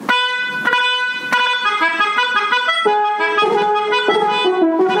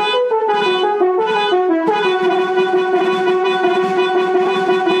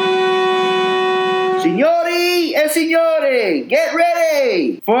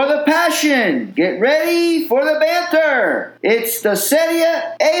for the passion. Get ready for the banter. It's the Serie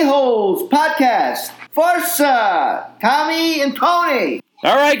A-Holes podcast. Forza, Tommy and Tony.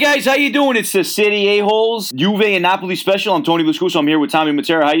 All right, guys, how you doing? It's the Serie A-Holes, Juve and Napoli special. I'm Tony Viscuso. I'm here with Tommy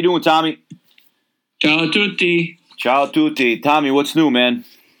Matera. How you doing, Tommy? Ciao a tutti. Ciao a tutti. Tommy, what's new, man?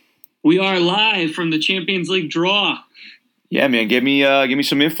 We are live from the Champions League draw. Yeah, man, give me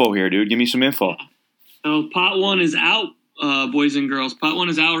some info here, dude. Give me some info. So pot one is out, boys and girls. Pot one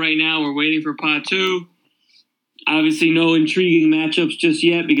is out right now. We're waiting for pot two. Obviously, no intriguing matchups just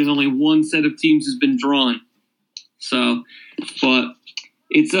yet because only one set of teams has been drawn. So, but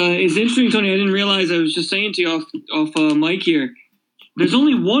it's interesting, Tony. I didn't realize. I was just saying to you off mic here. There's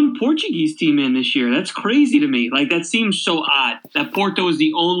only one Portuguese team in this year. That's crazy to me. Like, that seems so odd that Porto is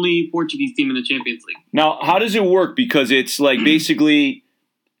the only Portuguese team in the Champions League. Now, how does it work? Because it's like basically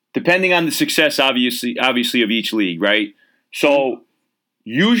depending on the success, obviously of each league, right? So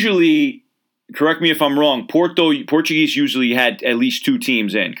usually, correct me if I'm wrong, Portuguese usually had at least two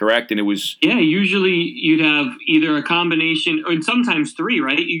teams in, correct? And it was usually you'd have either a combination, and sometimes three,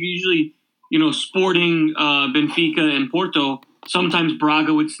 right? You usually, Sporting, Benfica, and Porto. Sometimes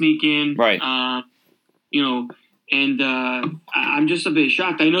Braga would sneak in, right? I'm just a bit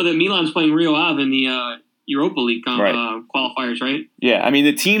shocked. I know that Milan's playing Rio Ave in the Europa League qualifiers, right? Yeah, I mean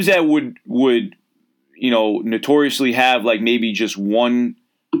the teams that would notoriously have like maybe just one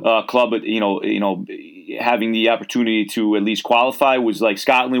club, having the opportunity to at least qualify was like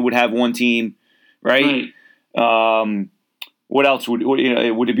Scotland would have one team, right? What else would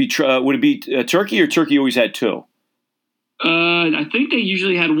it be? Would it be Turkey, or Turkey always had two? I think they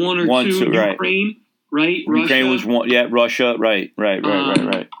usually had one or two. Ukraine, right? Ukraine Russia. was one. Yeah, Russia. Right.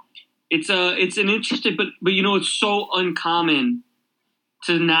 It's an interesting, but it's so uncommon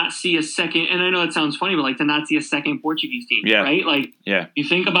to not see a second. And I know it sounds funny, but like to not see a second Portuguese team, right? Like, you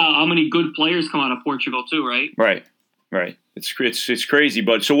think about how many good players come out of Portugal too, right? Right. It's crazy.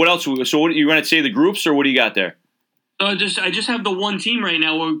 But so what else? So what you want to say? The groups, or what do you got there? So I just have the one team right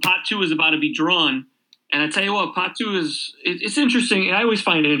now where pot two is about to be drawn. And I tell you what, pot two it's interesting. I always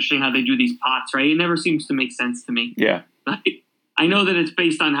find it interesting how they do these pots, right? It never seems to make sense to me. Yeah. I know that it's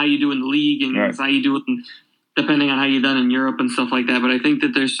based on how you do in the league and how you do it depending on how you've done in Europe and stuff like that. But I think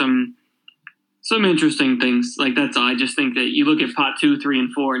that there's some interesting things. Like, that's all. I just think that you look at pot 2, 3,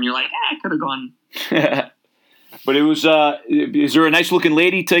 and 4 and you're like, I could have gone. But it was, is there a nice looking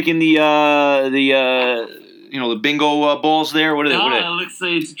lady taking the bingo balls there? What are they? Let's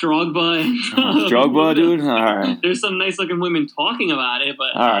say it's Drogba. Drogba, dude? All right. There's some nice looking women talking about it,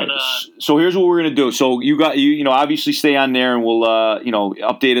 but... All right. So here's what we're going to do. So you obviously stay on there and we'll,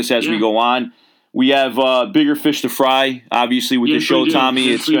 update us as we go on. We have bigger fish to fry, obviously, with the show, Tommy.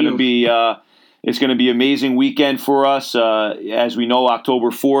 It's going to be... It's going to be an amazing weekend for us. As we know,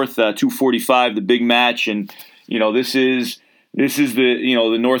 October 4th, 2:45, the big match. And, this is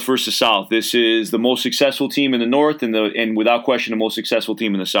the North versus South. This is the most successful team in the North and without question the most successful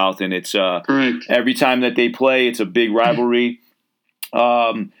team in the South. And it's correct. Every time that they play, it's a big rivalry.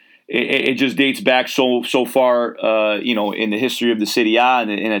 It just dates back so far, in the history of the Serie A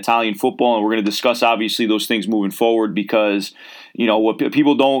and in Italian football. And we're going to discuss, obviously, those things moving forward because, what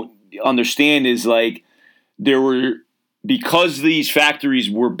people don't understand is like because these factories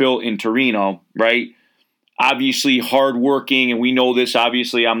were built in Torino, right? Obviously hardworking, and we know this.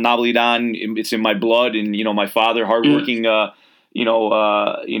 Obviously, I'm Napolitan. It's in my blood, and my father, hardworking.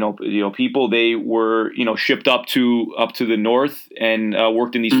 People. They were shipped up to the north and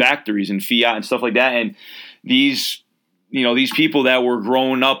worked in these factories and Fiat and stuff like that. And these people that were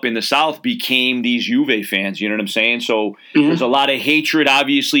growing up in the South became these Juve fans. You know what I'm saying? So there's a lot of hatred,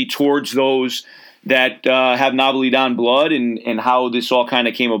 obviously, towards those that have Napolitan blood and how this all kind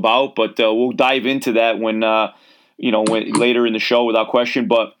of came about. But we'll dive into that when later in the show without question.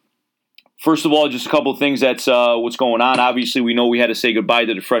 But first of all, just a couple of things that's what's going on. Obviously, we know we had to say goodbye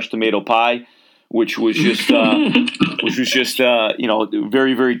to the fresh tomato pie, which was just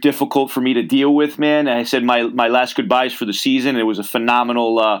very, very difficult for me to deal with, man. And I said my last goodbyes for the season. It was a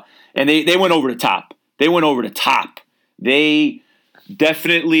phenomenal and they went over the top. They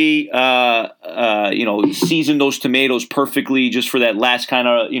definitely, seasoned those tomatoes perfectly just for that last kind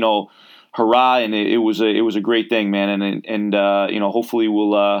of, hurrah. And it was a great thing, man. And hopefully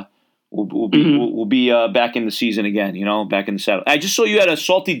we'll be back in the season again, back in the saddle. I just saw you had a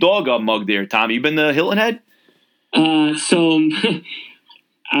salty dog mug there, Tommy. You been to Hilton Head? I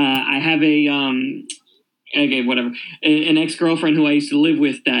have an ex-girlfriend who I used to live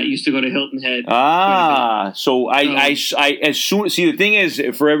with that used to go to Hilton Head. The thing is,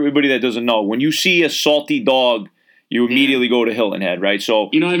 for everybody that doesn't know, when you see a salty dog, you immediately go to Hilton Head, right? So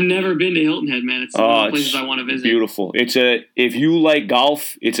I've never been to Hilton Head, man. It's one of the places I want to visit. Beautiful. If you like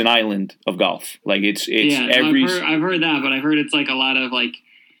golf, it's an island of golf. Like it's I've heard that, but I've heard it's like a lot of like.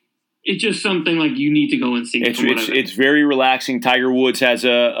 It's just something like you need to go and see. It's very relaxing. Tiger Woods has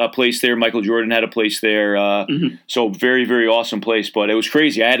a place there. Michael Jordan had a place there. So very, very awesome place. But it was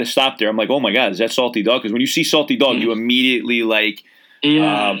crazy. I had to stop there. I'm like, oh my God, is that Salty Dog? Because when you see Salty Dog, you immediately like.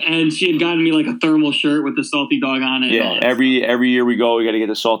 Yeah, and she had gotten me like a thermal shirt with the Salty Dog on it. Yeah, every year we go, we got to get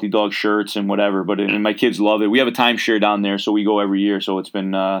the Salty Dog shirts and whatever. But and my kids love it. We have a timeshare down there, so we go every year. So it's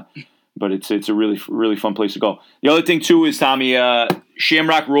been. But it's a really, really fun place to go. The other thing, too, is, Tommy,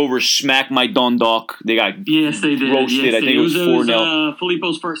 Shamrock Rovers smacked my Dundalk. They got roasted. Yes, I think it was 4-0.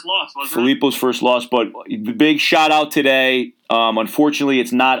 Filippo's first loss, wasn't it? Filippo's first loss. But the big shout-out today, unfortunately,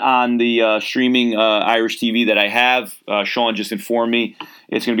 it's not on the streaming Irish TV that I have. Sean just informed me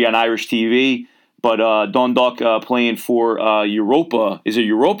it's going to be on Irish TV. But Dundalk playing for Europa. Is it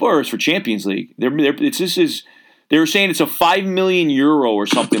Europa or is it for Champions League? They were saying it's a €5 million or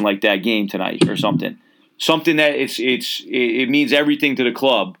something like that game tonight or something. Something that it means everything to the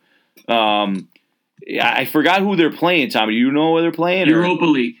club. I forgot who they're playing, Tommy. Do you know where they're playing? Europa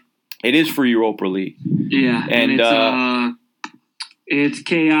League. It is for Europa League. Yeah, and it's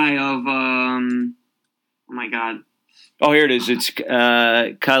KI of oh my God. Oh, here it is. It's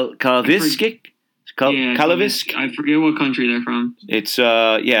Kalavisk. Kalavisk. I forget what country they're from. It's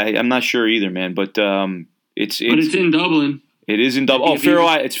I'm not sure either, man. But it's in Dublin. It is in Dublin. It's Faroe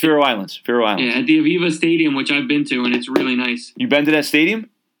Islands. Faroe Islands. Yeah, at the Aviva Stadium, which I've been to, and it's really nice. You been to that stadium?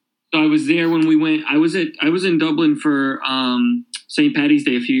 So I was there when we went. I was in Dublin for St. Paddy's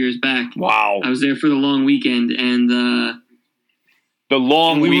Day a few years back. Wow. I was there for the long weekend, and the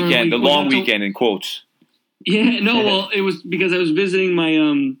long weekend in quotes. Yeah, no, well, it was because I was visiting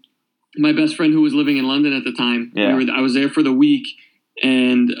my my best friend who was living in London at the time. Yeah. I was there for the week,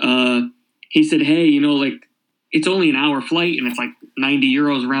 and he said, "Hey, like it's only an hour flight, and it's like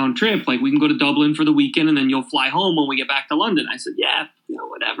 €90 round trip. Like we can go to Dublin for the weekend, and then you'll fly home when we get back to London." I said, "Yeah,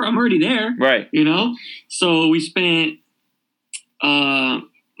 whatever. I'm already there." Right. So we spent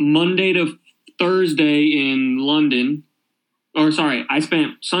Monday to Thursday in London. Or sorry, I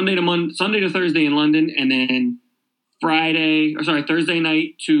spent Sunday to Thursday in London, and then Thursday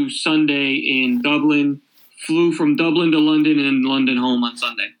night to Sunday in Dublin. Flew from Dublin to London and London home on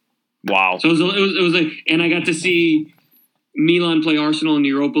Sunday. Wow! So it was like, and I got to see Milan play Arsenal in the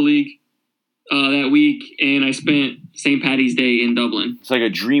Europa League that week, and I spent St. Paddy's Day in Dublin. It's like a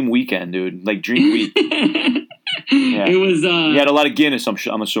dream weekend, dude. Like dream week. Yeah. It was. You had a lot of Guinness,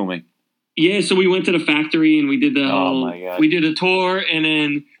 I'm assuming. Yeah, so we went to the factory and we did God. We did a tour, and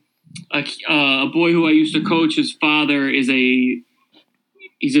then a boy who I used to coach, his father he's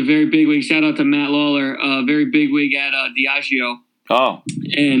a very big wig. Shout out to Matt Lawler, a very big wig at Diageo. Oh.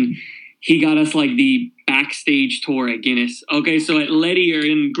 And he got us like the backstage tour at Guinness. Okay, so at Letty are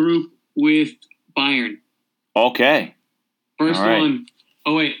in group with Bayern. Okay. First one.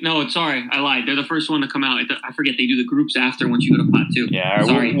 Oh, wait. No, sorry. I lied. They're the first one to come out. I forget. They do the groups after once you go to pot 2. Yeah.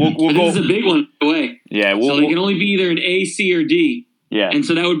 Sorry. We'll go. This is a big one, by the way. Yeah. So they can only be either an A, C, or D. Yeah. And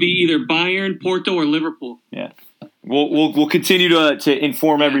so that would be either Bayern, Porto, or Liverpool. Yeah. We'll continue to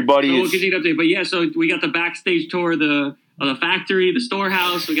inform everybody. So we'll continue to update. But yeah, so we got the backstage tour of the factory, the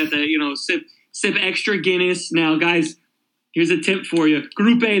storehouse. We got the, sip extra Guinness. Now, guys, here's a tip for you.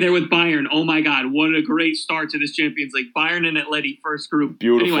 Group A, they're with Bayern. Oh, my God. What a great start to this Champions League. Bayern and Atleti, first group.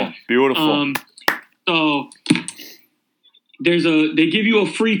 Beautiful. Anyway, Beautiful. So they give you a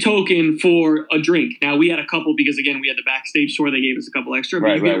free token for a drink. Now, we had a couple because, again, we had the backstage tour. They gave us a couple extra.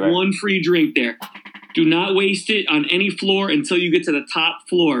 But you get one free drink there. Do not waste it on any floor until you get to the top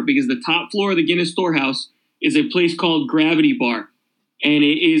floor, because the top floor of the Guinness Storehouse is a place called Gravity Bar. And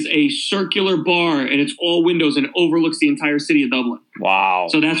it is a circular bar, and it's all windows, and it overlooks the entire city of Dublin. Wow.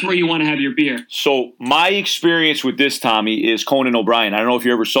 So that's where you want to have your beer. So my experience with this, Tommy, is Conan O'Brien. I don't know if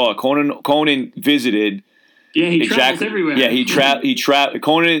you ever saw it. Conan visited. Yeah, he travels everywhere. Yeah, he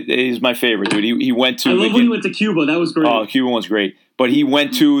Conan is my favorite, dude. He went to. I love when he went to Cuba. That was great. Oh, Cuba was great. But he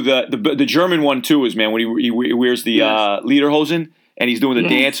went to the German one too. Is, man, when he wears the lederhosen and he's doing the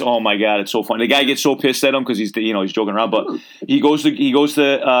dance. Oh my God, it's so fun. The guy gets so pissed at him because he's joking around. But he goes to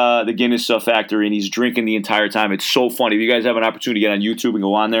the Guinness factory and he's drinking the entire time. It's so funny. If you guys have an opportunity to get on YouTube and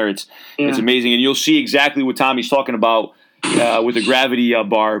go on there, it's amazing, and you'll see exactly what Tommy's talking about. With the Gravity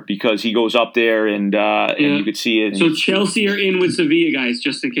Bar, because he goes up there and you could see it. So Chelsea are in with Sevilla, guys,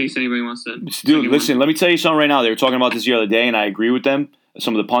 just in case anybody wants to. Dude, listen, let me tell you something right now. They were talking about this the other day, and I agree with them,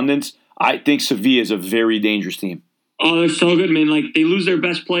 some of the pundits. I think Sevilla is a very dangerous team. Oh, they're so good, man. Like, they lose their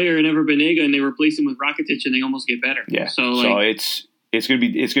best player in Ever Banega, and they replace him with Rakitic, and they almost get better. Yeah. So it's gonna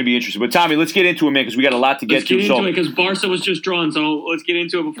be interesting. But Tommy, let's get into it, man, because we got a lot to get to. Let's get into it because Barca was just drawn. So let's get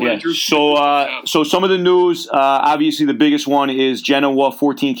into it before yeah. Drew. So some of the news, obviously the biggest one is Genoa,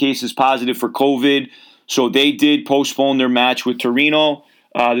 14 cases positive for COVID. So they did postpone their match with Torino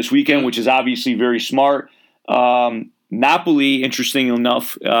this weekend, which is obviously very smart. Napoli, interesting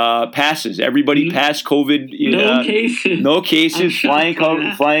enough, passes. Everybody passed COVID. No cases. No cases. Flying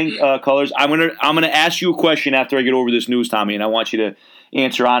colors. I'm gonna ask you a question after I get over this news, Tommy, and I want you to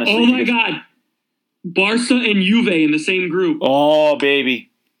answer honestly. Oh my God, Barca and Juve in the same group. Oh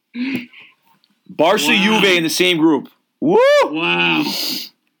baby, Barca, Juve in the same group. Woo! Wow.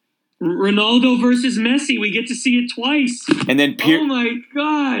 Ronaldo versus Messi. We get to see it twice. And then oh my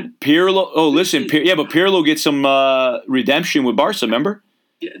God, Pirlo. Oh, listen, but Pirlo gets some redemption with Barca. Remember?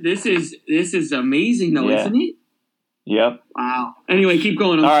 Yeah, this is amazing, though, isn't it? Yep. Wow. Anyway, keep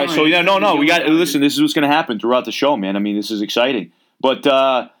going. All right. So no. We got. Listen, this is what's going to happen throughout the show, man. I mean, this is exciting. But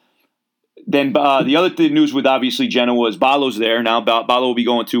then the other news with obviously Genoa is Ballo's there now. Ballo will be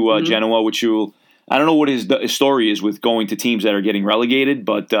going to Genoa, which will. I don't know what his story is with going to teams that are getting relegated,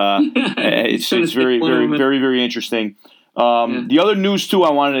 but it's very, very, very, very interesting. The other news, too,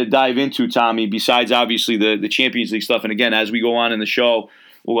 I wanted to dive into, Tommy, besides obviously the Champions League stuff, and again, as we go on in the show,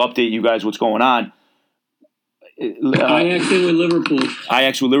 we'll update you guys what's going on. Ajax with Liverpool.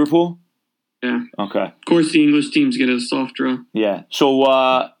 Ajax with Liverpool? Yeah. Okay. Of course, the English teams get a soft draw. Yeah.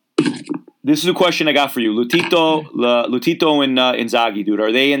 So this is a question I got for you. Lotito and Inzaghi, dude,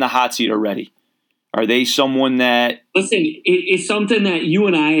 are they in the hot seat already? Are they someone that... Listen, it's something that you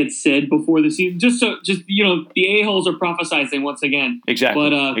and I had said before the season. Just the A-holes are prophesizing once again. Exactly.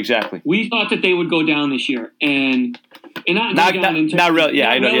 But exactly. We thought that they would go down this year, and not relegated, yeah,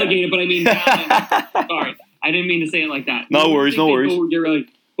 I know, but I mean, sorry, I didn't mean to say it like that. No worries.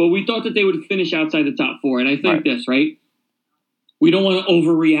 But we thought that they would finish outside the top four, and I think right. We don't want to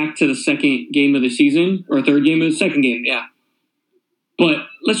overreact to the second game of the season or third game of the second game, yeah. But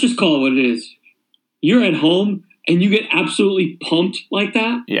let's just call it what it is. You're at home and you get absolutely pumped like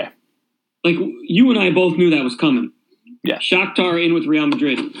that. Yeah. Like you and I both knew that was coming. Yeah. Shakhtar in with Real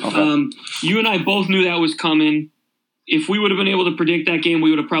Madrid. Okay. You and I both knew that was coming. If we would have been able to predict that game,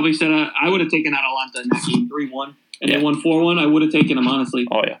 we would have probably said I would have taken Atalanta in that game 3-1 and they won 4-1. I would have taken them, honestly.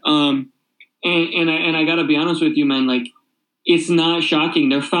 Oh yeah. And I got to be honest with you, man. Like it's not shocking.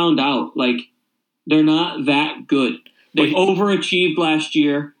 They're found out. Like they're not that good. They overachieved last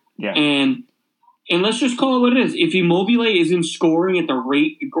year. Yeah. And let's just call it what it is. If Immobile isn't scoring at the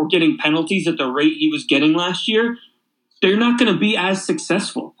rate or getting penalties at the rate he was getting last year, they're not going to be as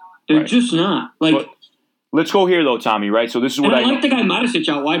successful. They're just not. Like, let's go here though, Tommy. Right. So this is what I like the guy Matic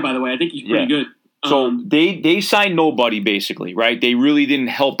out wide. By the way, I think he's pretty good. So they signed nobody basically, right? They really didn't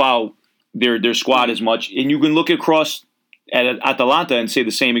help out their squad as much, and you can look across at Atalanta and say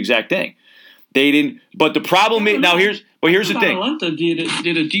the same exact thing. They didn't, but the problem is now here's the thing. Atalanta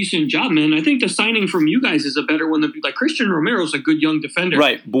did a decent job, man. I think the signing from you guys is a better one. Like Christian Romero's a good young defender,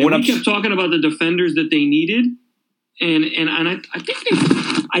 right? But when we kept talking about the defenders that they needed, and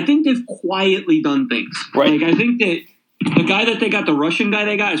I think they've quietly done things. Right. Like I think that the guy that they got, the Russian guy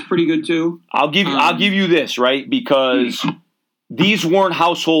they got, is pretty good too. I'll give you this, right, because these weren't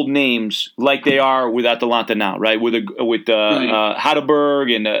household names like they are with Atalanta now, right? With Heidelberg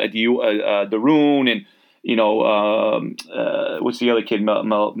and the Rune and what's the other kid,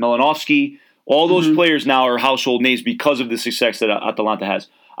 Malinovsky. All those players now are household names because of the success that Atalanta has.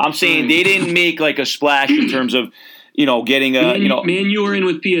 I'm saying they didn't make like a splash in terms of getting a Man, you were in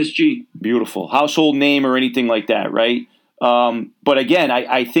with PSG, beautiful household name or anything like that, right? But again,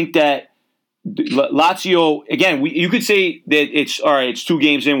 I think that. Lazio, again, you could say that it's all right, it's 2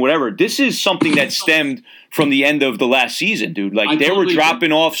 games in, whatever. This is something that stemmed from the end of the last season, dude. Like, they were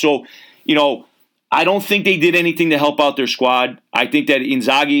dropping off. So, I don't think they did anything to help out their squad. I think that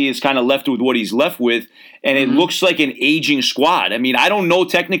Inzaghi is kind of left with what he's left with, and it looks like an aging squad. I mean, I don't know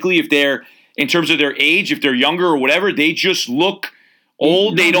technically if they're, in terms of their age, if they're younger or whatever, they just look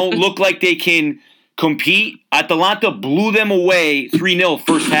old. They don't look like they can compete. Atalanta blew them away 3-0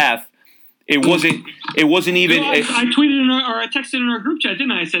 first half. It wasn't even. I tweeted I texted in our group chat,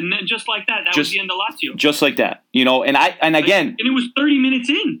 didn't I? I said just like that. That was the end of Lazio. Just like that, And again, and it was 30 minutes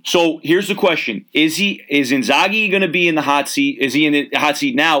in. So here's the question: Is Inzaghi going to be in the hot seat? Is he in the hot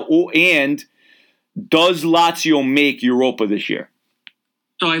seat now? And does Lazio make Europa this year?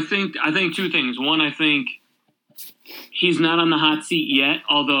 So I think 2 things. One, I think he's not on the hot seat yet.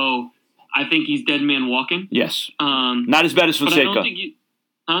 Although I think he's dead man walking. Yes. Not as bad as Fonseca.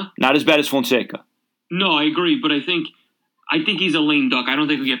 Huh? Not as bad as Fonseca. No, I agree, but I think he's a lame duck. I don't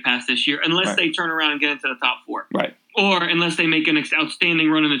think we get past this year unless they turn around and get into the top 4. Right. Or unless they make an outstanding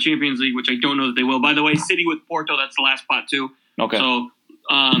run in the Champions League, which I don't know that they will. By the way, City with Porto, that's the last pot too. Okay. So,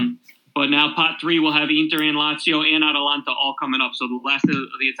 but now pot 3 will have Inter and Lazio and Atalanta all coming up. So the last of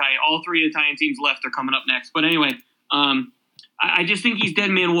the Italian, all 3 Italian teams left are coming up next. But anyway, I just think he's dead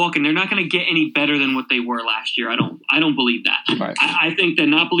man walking. They're not going to get any better than what they were last year. I don't believe that. Right. I think that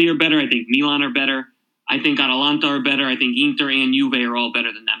Napoli are better. I think Milan are better. I think Atalanta are better. I think Inter and Juve are all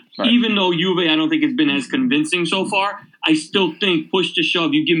better than them. Right. Even though Juve, I don't think has been as convincing so far, I still think, push to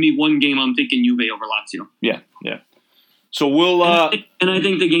shove, you give me one game, I'm taking Juve over Lazio. Yeah. So we'll... and I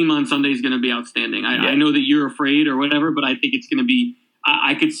think the game on Sunday is going to be outstanding. I know that you're afraid or whatever, but I think it's going to be...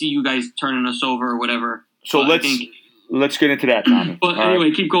 I could see you guys turning us over or whatever. So let's get into that, Tommy. But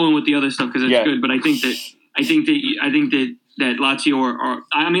anyway, keep going with the other stuff because it's good. But I think that Lazio are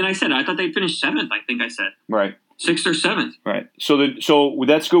I said I thought they finished 7th. I think I said right, 6th or 7th. Right. So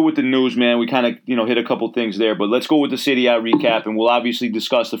that's good with the news, man. We kind of hit a couple things there, but let's go with the Serie A recap, and we'll obviously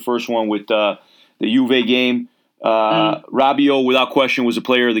discuss the first one with the Juve game. Rabiot, without question, was a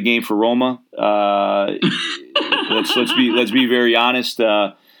player of the game for Roma. Let's be very honest.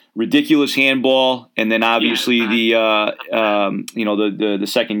 Ridiculous handball, and then obviously the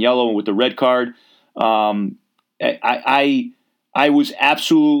second yellow with the red card. I was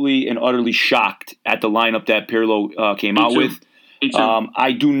absolutely and utterly shocked at the lineup that Pirlo came out with.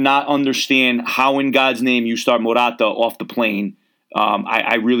 I do not understand how in God's name you start Morata off the plane.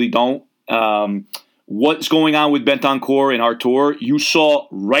 I really don't. What's going on with Bentancur and Artur? You saw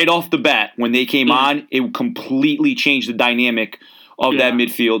right off the bat when they came on, it completely changed the dynamic of that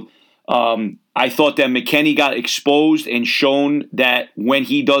midfield. I thought that McKennie got exposed and shown that when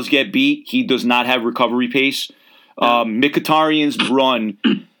he does get beat, he does not have recovery pace. Mkhitaryan's run,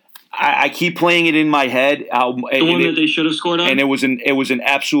 I keep playing it in my head. The one that they should have scored on? And it was an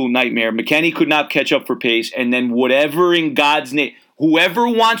absolute nightmare. McKennie could not catch up for pace, and then whatever in God's name, whoever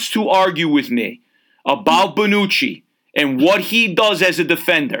wants to argue with me about Bonucci and what he does as a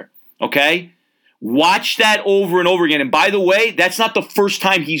defender, okay? Watch that over and over again. And by the way, that's not the first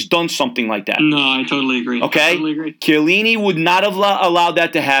time he's done something like that. No, I totally agree. Okay? Totally agree. Chiellini would not have allowed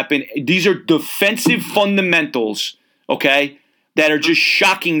that to happen. These are defensive fundamentals, okay, that are just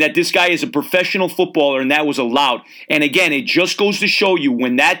shocking that this guy is a professional footballer and that was allowed. And again, it just goes to show you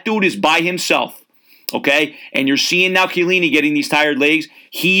when that dude is by himself, okay, and you're seeing now Chiellini getting these tired legs,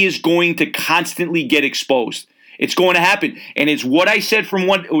 he is going to constantly get exposed. It's going to happen. And it's what I said from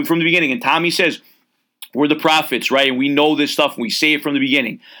the beginning. And Tommy says, we're the prophets, right? And we know this stuff, and we say it from the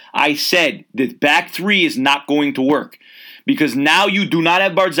beginning. I said that back 3 is not going to work because now you do not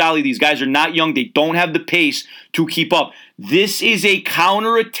have Barzagli. These guys are not young. They don't have the pace to keep up. This is a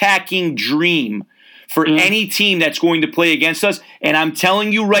counterattacking dream for any team that's going to play against us. And I'm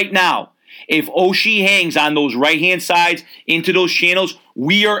telling you right now, if Oshie hangs on those right-hand sides into those channels,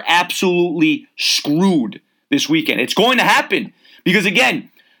 we are absolutely screwed this weekend. It's going to happen because, again,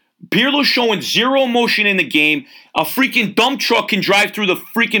 Pirlo's showing zero emotion in the game. A freaking dump truck can drive through the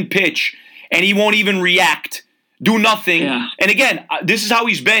freaking pitch, and he won't even react, do nothing. Yeah. And again, this is how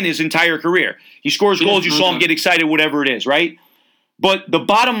he's been his entire career. He scores goals, you saw him get excited, whatever it is, right? But the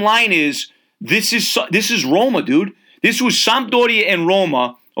bottom line is, this is Roma, dude. This was Sampdoria and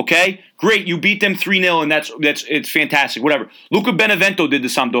Roma, okay? Great, you beat them 3-0, and it's fantastic, whatever. Luca Benevento did the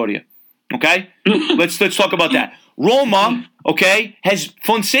Sampdoria, okay? Let's talk about that. Roma, okay,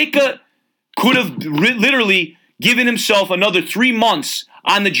 Fonseca could have literally given himself another 3 months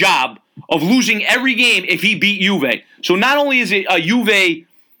on the job of losing every game if he beat Juve. So not only is it Juve,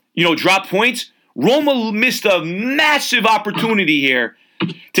 drop points, Roma missed a massive opportunity here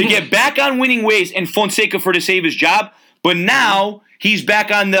to get back on winning ways and Fonseca to save his job. But now he's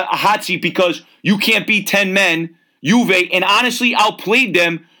back on the hot seat because you can't beat 10 men, Juve, and honestly outplayed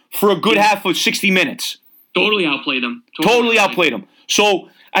them for a good half of 60 minutes. Totally outplayed them. Totally outplayed them. So,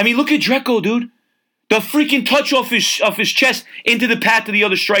 I mean, look at Dzeko, dude. The freaking touch off his chest into the path of the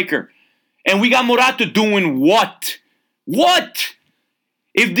other striker. And we got Morata doing what? What?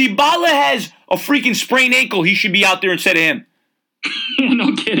 If Dybala has a freaking sprained ankle, he should be out there instead of him.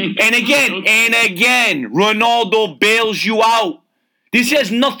 No kidding. And again, Ronaldo bails you out. This has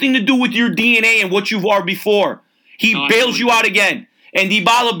nothing to do with your DNA and what you are before. He bails you out again. And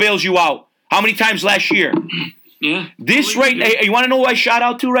Dybala bails you out. How many times last year? Yeah. This you want to know who I shout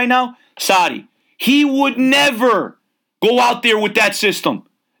out to right now? Sarri. He would never go out there with that system.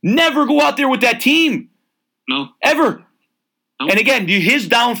 Never go out there with that team. No. Ever. No. And again, his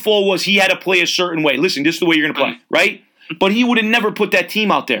downfall was he had to play a certain way. Listen, this is the way you're going to play, right? But he would have never put that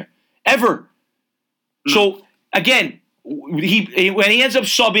team out there. Ever. So again, when he ends up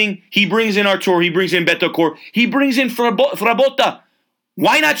subbing, he brings in Artur, he brings in Betancourt, he brings in Frabotta.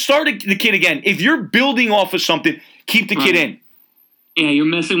 Why not start the kid again? If you're building off of something, keep the kid in. Yeah, you're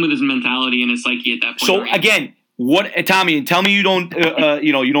messing with his mentality and his psyche at that point. So again, Tommy, and tell me you don't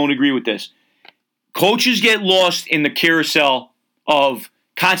you don't agree with this. Coaches get lost in the carousel of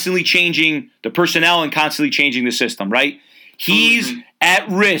constantly changing the personnel and constantly changing the system, right? He's at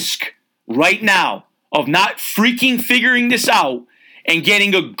risk right now of not freaking figuring this out and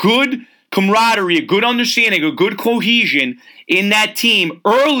getting a good camaraderie, a good understanding, a good cohesion in that team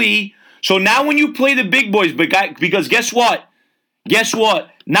early. So now when you play the big boys, because guess what? Guess what?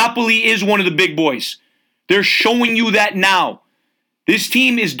 Napoli is one of the big boys. They're showing you that now. This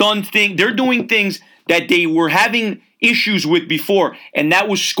team is they're doing things that they were having issues with before, and that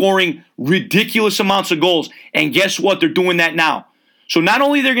was scoring ridiculous amounts of goals. And guess what? They're doing that now. So not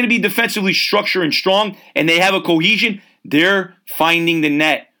only they're going to be defensively structured and strong, and they have a cohesion, they're finding the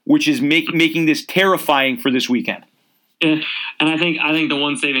net, which is making this terrifying for this weekend. Yeah, and I think the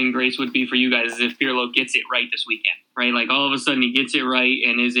one saving grace would be for you guys is if Pirlo gets it right this weekend, right? Like all of a sudden he gets it right,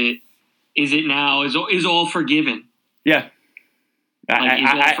 and is it now? Is all forgiven? Yeah.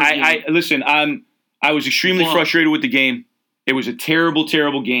 I listen. I was extremely frustrated with the game. It was a terrible,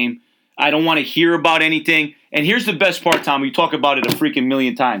 terrible game. I don't want to hear about anything. And here's the best part, Tom. We talk about it a freaking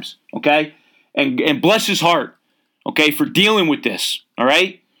million times, okay? And bless his heart, okay, for dealing with this, all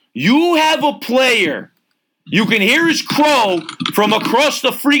right? You have a player. You can hear his crow from across the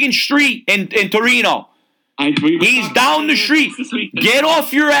freaking street in Torino. He's down the street. Get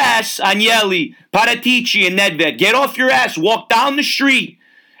off your ass, Agnelli, Paratici, and Nedved. Get off your ass. Walk down the street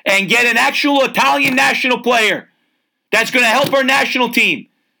and get an actual Italian national player that's going to help our national team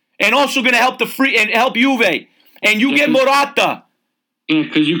and also going to help help Juve. And you get Morata. Yeah,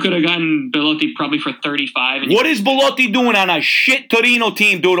 because you could have gotten Belotti probably for 35. What is Belotti doing on a shit Torino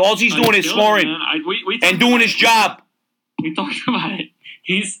team, dude? All he's doing is scoring and doing his job. We talked about it.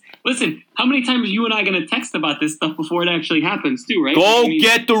 Listen, how many times are you and I going to text about this stuff before it actually happens, too, right? Go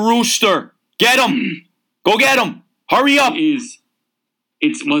get the rooster. Get him. Go get him. Hurry up.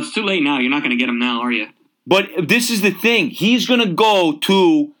 It's too late now. You're not going to get him now, are you? But this is the thing. He's going to go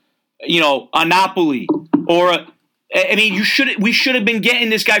to, a Napoli or we should have been getting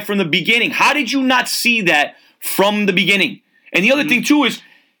this guy from the beginning. How did you not see that from the beginning? And the other thing too is,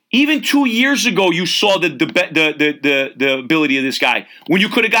 even 2 years ago, you saw the ability of this guy when you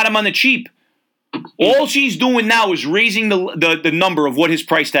could have got him on the cheap. All he's doing now is raising the number of what his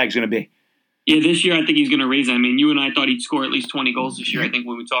price tag is going to be. Yeah, this year I think he's going to raise it. I mean, you and I thought he'd score at least 20 goals this year. I think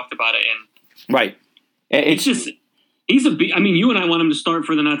when we talked about it, and right, it's just I mean, you and I want him to start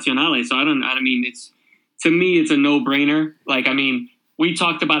for the Nazionale, so to me, it's a no-brainer. Like, I mean, we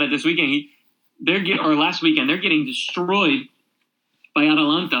talked about it this weekend. Last weekend, they're getting destroyed by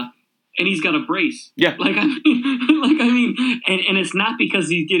Atalanta, and he's got a brace. Yeah. And it's not because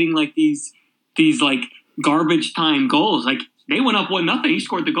he's getting like these like garbage time goals. Like they went up 1-0, he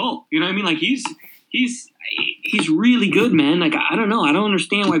scored the goal. You know what I mean? Like he's really good, man. Like I don't know, I don't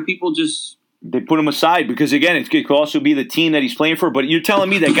understand why people just. They put him aside because, again, it could also be the team that he's playing for. But you're telling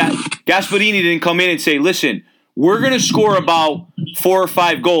me that Gasperini didn't come in and say, listen, we're going to score about 4 or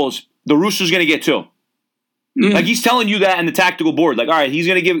 5 goals. The Rooster's going to get 2. Yeah. Like, he's telling you that on the tactical board. Like, all right,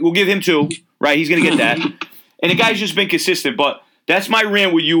 we'll give him 2. Right, he's going to get that. And the guy's just been consistent. But that's my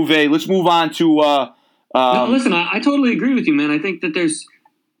rant with Juve. Let's move on to no, listen, I totally agree with you, man. I think that there's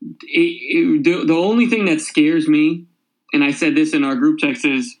the only thing that scares me, and I said this in our group text,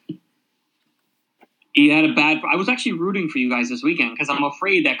 is he had I was actually rooting for you guys this weekend because I'm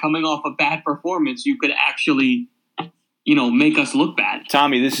afraid that coming off a bad performance, you could actually, make us look bad.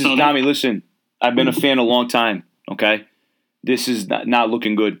 Tommy, listen, I've been a fan a long time, okay? This is not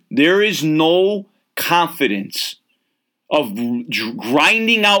looking good. There is no confidence of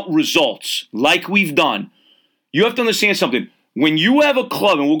grinding out results like we've done. You have to understand something. When you have a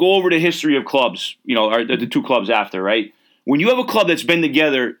club, and we'll go over the history of clubs, the 2 clubs after, right? When you have a club that's been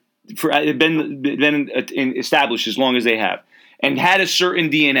together, been established as long as they have, and had a certain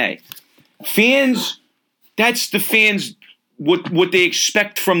DNA. Fans, that's the fans, what they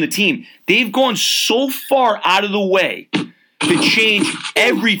expect from the team. They've gone so far out of the way to change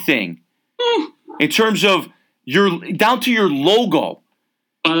everything in terms of down to your logo.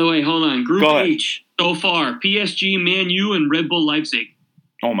 By the way, hold on. Group H so far: PSG, Man U, and Red Bull Leipzig.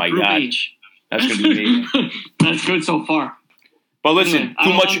 Oh my Group God, H. That's going to be amazing. That's good so far. But listen,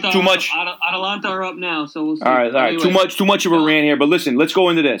 too much. Atalanta are up now, so we'll see. All right. Anyway. Too much of a rant here. But listen, let's go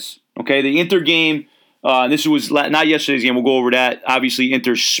into this. Okay, the Inter game. This was not yesterday's game. We'll go over that. Obviously,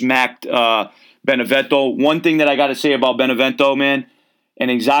 Inter smacked Benevento. One thing that I got to say about Benevento, man, and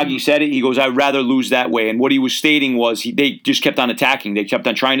Inzaghi said it, he goes, I'd rather lose that way. And what he was stating was they just kept on attacking. They kept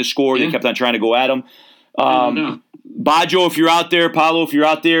on trying to score. They kept on trying to go at him. Baggio, if you're out there, Paolo, if you're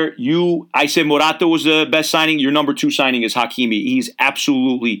out there, I said Morata was the best signing. Your number 2 signing is Hakimi. He's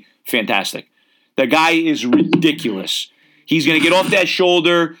absolutely fantastic. The guy is ridiculous. He's going to get off that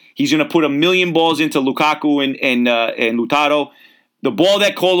shoulder. He's going to put a million balls into Lukaku and Lautaro. The ball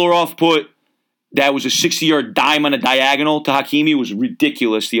that Kolarov put, that was a 60-yard dime on a diagonal to Hakimi, was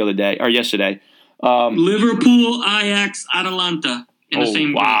ridiculous yesterday. Liverpool, Ajax, Atalanta in the same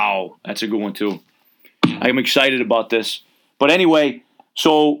game. Wow. That's a good one, too. I'm excited about this. But anyway,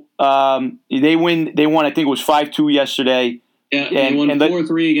 so they won, I think it was 5-2 yesterday. Yeah, they won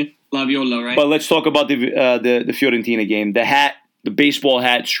 4-3 against La Viola, right? But let's talk about the Fiorentina game. The baseball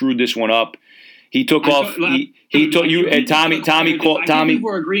hat screwed this one up. He took off. He took you and Tommy called. Tommy,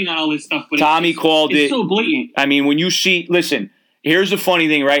 we're agreeing on all this stuff, but Tommy called it. It's so blatant. I mean, when you see, listen, here's the funny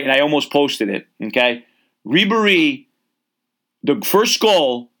thing, right? And I almost posted it. Okay, Ribéry, the first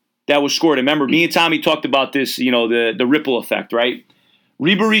goal that was scored. Remember, me and Tommy talked about this. You know, the ripple effect, right?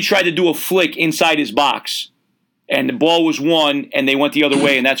 Ribéry tried to do a flick inside his box, and the ball was won, and they went the other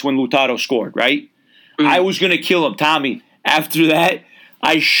way, and that's when Lautaro scored, right? I was gonna kill him, Tommy. After that,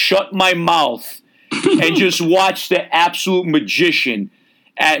 I shut my mouth and just watched the absolute magician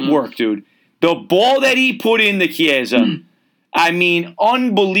at work, dude. The ball that he put in the Chiesa, I mean,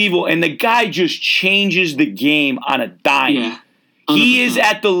 unbelievable. And the guy just changes the game on a dime. Yeah. He is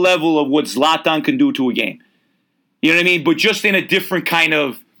at the level of what Zlatan can do to a game. You know what I mean? But just in a different kind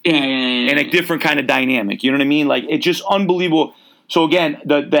of in a different kind of dynamic. You know what I mean? Like, it's just unbelievable. So again,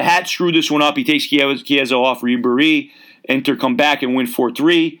 the hat screwed this one up. He takes Chiesa off Ribéry. Inter come back and win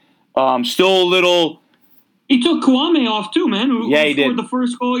 4-3. Still a little. He took Kwame off too, man. Who he scored did. The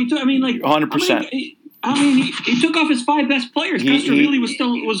first goal. He took. I mean, like 100%. He took off his 5 best players. Castrovilli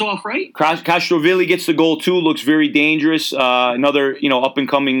was off, right? Castrovilli gets the goal too. Looks very dangerous. Another up and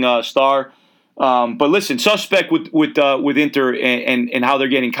coming star. But listen, suspect with Inter and how they're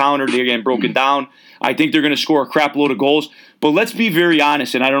getting countered. They're getting broken down. I think they're going to score a crap load of goals. But let's be very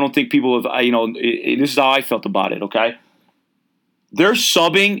honest, and I don't think people have. This is how I felt about it. Okay. They're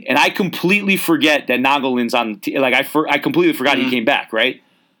subbing, and I completely forget that Nagolin's on the team. Like, I completely forgot he came back, right?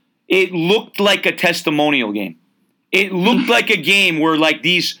 It looked like a testimonial game. It looked like a game where, like,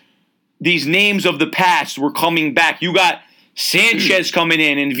 these names of the past were coming back. You got Sanchez coming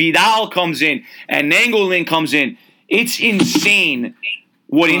in, and Vidal comes in, and Nangolin comes in. It's insane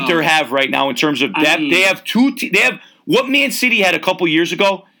what Inter have right now in terms of depth. They have they have what Man City had a couple years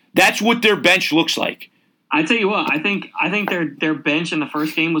ago. That's what their bench looks like. I tell you what, I think their bench in the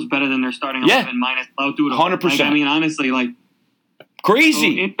first game was better than their starting 11 minus Lautaro. 100%. Like, I mean, honestly, like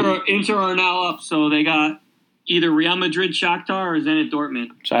crazy. So Inter are now up, so they got either Real Madrid, Shakhtar, or Zenit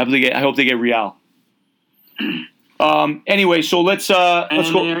Dortmund. So I hope they get Real. Anyway, so let's go.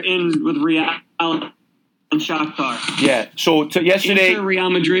 They're in with Real and Shakhtar. Yeah. So yesterday, Inter, Real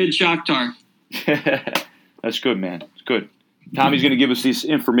Madrid, Shakhtar. That's good, man. It's good. Tommy's going to give us this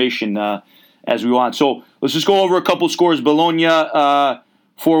information as we want. So let's just go over a couple scores. Bologna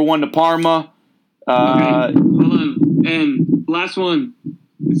 4-1 to Parma. Okay. Hold on. And last one,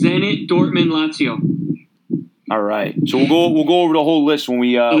 Zenit, Dortmund, Lazio. All right. So we'll go over the whole list when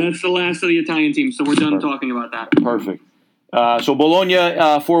we. So that's the last of the Italian teams. So we're done talking about that. Perfect. So Bologna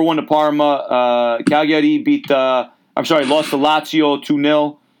 4-1 to Parma. Cagliari lost to Lazio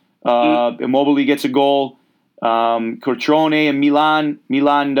 2-0. Immobile gets a goal. Crotone and Milan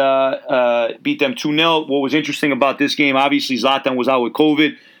beat them 2-0. What was interesting about this game, obviously Zlatan was out with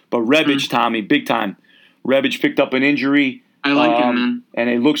COVID, but Rebic, Tommy, big time. Rebic picked up an injury. I like him, man.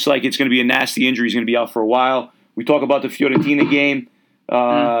 And it looks like it's going to be a nasty injury. He's going to be out for a while. We talk about the Fiorentina game.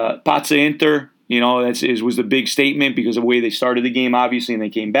 Pazza Inter, was the big statement because of the way they started the game, obviously, and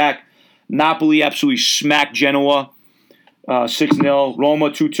they came back. Napoli absolutely smacked Genoa. 6-0. Roma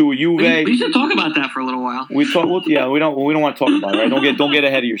 2-2 Juve. We should talk about that for a little while. We don't want to talk about it. Right? Don't get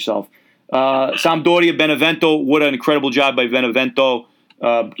ahead of yourself. Sampdoria Benevento. What an incredible job by Benevento.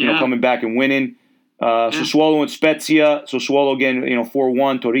 Coming back and winning. Sassuolo and Spezia. Sassuolo again,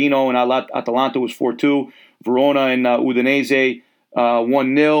 4-1. Torino and Atalanta was 4-2. Verona and Udinese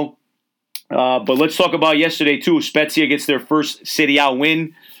 1-0. But let's talk about yesterday too. Spezia gets their first Serie A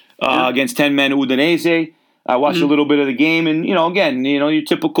win against 10-man Udinese. I watched a little bit of the game, and your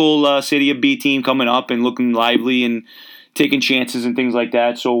typical Serie B team coming up and looking lively and taking chances and things like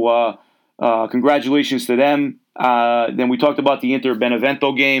that. So, congratulations to them. Then we talked about the Inter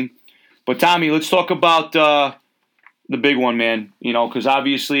Benevento game, but Tommy, let's talk about the big one, man. Because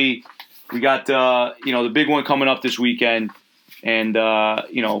obviously We got the big one coming up this weekend, and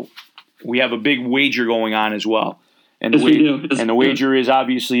we have a big wager going on as well. And the wager is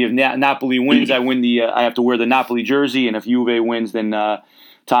obviously if Napoli wins, I have to wear the Napoli jersey, and if Juve wins, then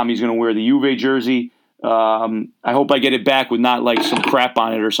Tommy's going to wear the Juve jersey. I hope I get it back with not like some crap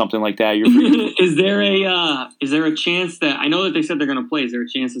on it or something like that. Is there a chance that I know that they said they're going to play? Is there a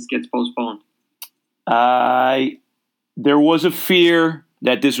chance this gets postponed? There was a fear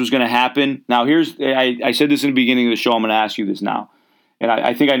that this was going to happen. Now, I said this in the beginning of the show. I'm going to ask you this now, and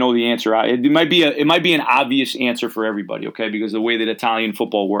I think I know the answer. It might be an obvious answer for everybody, okay? Because the way that Italian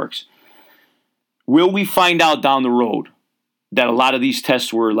football works, will we find out down the road that a lot of these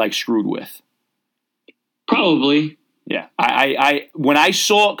tests were like screwed with? Probably. Yeah. When I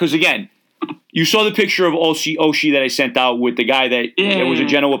saw, because again, you saw the picture of Oshie that I sent out with the guy that was a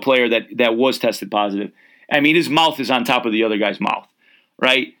Genoa player that was tested positive. I mean, his mouth is on top of the other guy's mouth,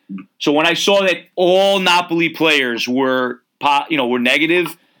 right? So when I saw that all Napoli players were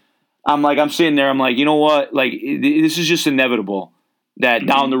negative, I'm sitting there, I'm like, you know what? Like, this is just inevitable that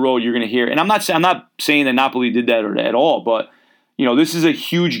down the road you're going to hear. And I'm not saying that Napoli did that at all, but this is a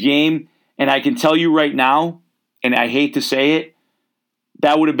huge game. And I can tell you right now, and I hate to say it,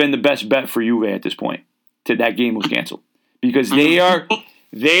 that would have been the best bet for Juve at this point. That game was canceled because they are.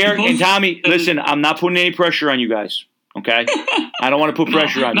 And Tommy, listen, I'm not putting any pressure on you guys. Okay, I don't want to put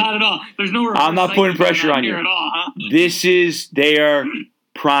pressure on you. Not at all. There's no. I'm not putting pressure on you. At all, huh? They are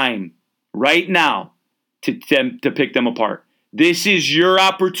prime right now to pick them apart. This is your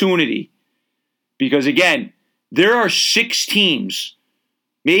opportunity because again, there are 6 teams.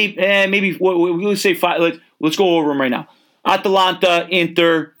 Maybe let's say 5. Let's go over them right now. Atalanta,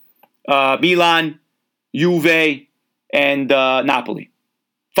 Inter, Milan, Juve, and Napoli.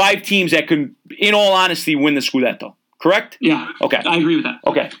 5 teams that could, in all honesty, win the Scudetto. Correct? Yeah. Okay. I agree with that.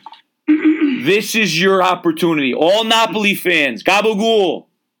 Okay. This is your opportunity. All Napoli fans, Gabagool,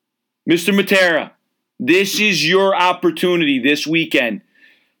 Mr. Matera, this is your opportunity this weekend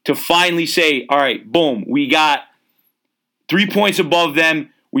to finally say, all right, boom, we got 3 points above them.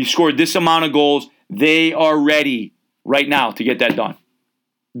 We scored this amount of goals. They are ready right now to get that done.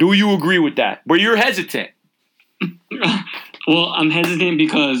 Do you agree with that? But you're hesitant. Well, I'm hesitant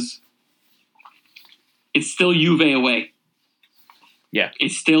because it's still Juve away. Yeah.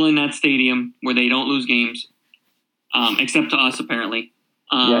 It's still in that stadium where they don't lose games, except to us, apparently.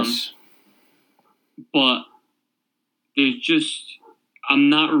 Yes. But I'm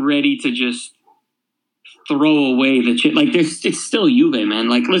not ready to just throw away the chip. Like, it's still Juve, man.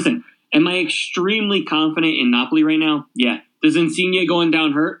 Like, listen, am I extremely confident in Napoli right now? Yeah. Does Insigne going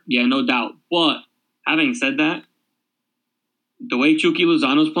down hurt? Yeah, no doubt. But having said that, the way Chucky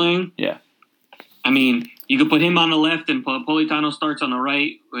Lozano's playing, yeah. I mean, you could put him on the left and Politano starts on the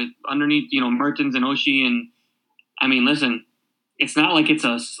right with underneath, Mertens and Oshie. And, I mean, listen, it's not like it's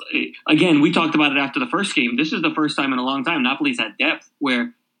again, we talked about it after the first game. This is the first time in a long time Napoli's had depth where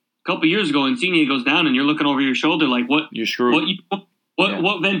a couple years ago Insigne goes down and you're looking over your shoulder like, what? You're screwed.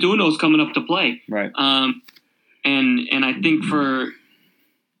 What Ventuno's coming up to play? Right. And I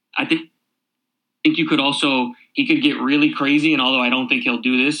think you could also, he could get really crazy, and although I don't think he'll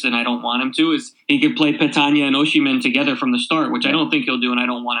do this, and I don't want him to, is he could play Petagna and Osimhen together from the start, which I don't think he'll do, and I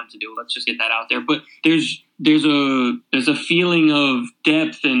don't want him to do. Let's just get that out there. But there's a feeling of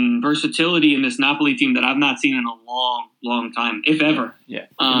depth and versatility in this Napoli team that I've not seen in a long, long time, if ever. Yeah.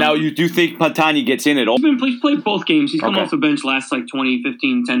 Now, you do think Petagna gets in at all? He's played both games. He's come off the bench last 20,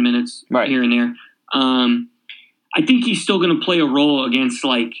 15, 10 minutes here and there. I think he's still going to play a role against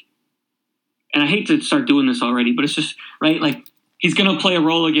and I hate to start doing this already, but it's just, right, he's going to play a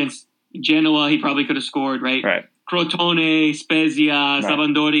role against Genoa. He probably could have scored, right? Right. Crotone, Spezia,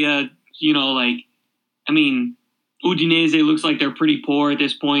 Sampdoria, I mean, Udinese looks like they're pretty poor at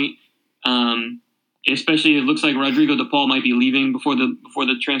this point. Especially it looks like Rodrigo De Paul might be leaving before the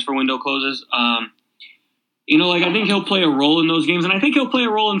transfer window closes. I think he'll play a role in those games, and I think he'll play a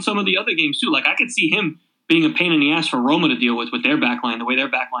role in some of the other games too. I could see him being a pain in the ass for Roma to deal with their backline, the way their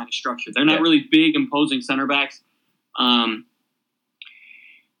backline is structured. They're not really big, imposing center backs. But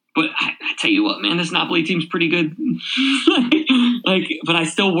I tell you what, man, this Napoli team's pretty good. But I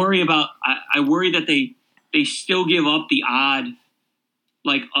still worry about. I worry that they still give up the odd,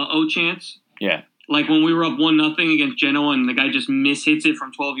 chance. Yeah. Like when we were up 1-0 against Genoa and the guy just mishits it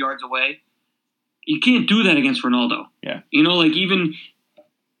from 12 yards away. You can't do that against Ronaldo. Yeah.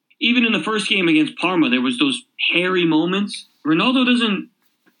 Even in the first game against Parma, there was those hairy moments. Ronaldo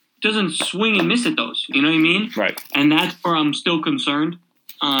doesn't swing and miss at those. You know what I mean? Right. And that's where I'm still concerned.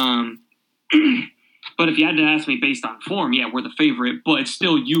 But But if you had to ask me based on form, yeah, we're the favorite. But it's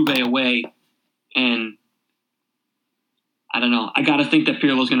still Juve away, and I don't know. I got to think that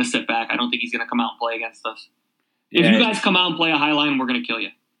Pirlo's going to sit back. I don't think he's going to come out and play against us. If you guys come out and play a high line, we're going to kill you.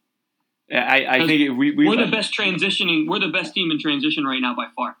 I think we're the best transitioning. We're the best team in transition right now by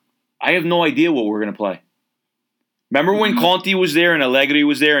far. I have no idea what we're going to play. Remember when Conte was there and Allegri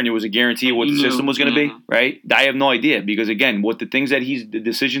was there, and it was a guarantee of what the system was going to be, right? I have no idea because again, the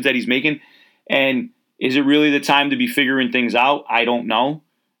decisions that he's making, and is it really the time to be figuring things out? I don't know,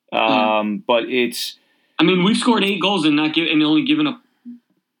 but it's. I mean, we've scored 8 goals and only given up.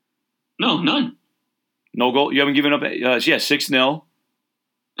 No, none. No goal. You haven't given up. 6-0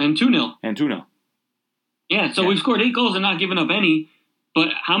 and 2-0 and 2-0. Yeah, so we've scored 8 goals and not given up any. But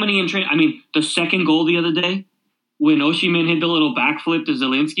how many in train? I mean, the second goal the other day when Osimhen hit the little backflip to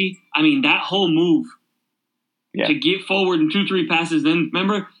Zielinski. I mean, that whole move to get forward in 2-3 passes. Then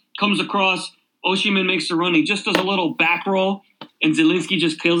remember, comes across. Osimhen makes the run. He just does a little back roll, and Zielinski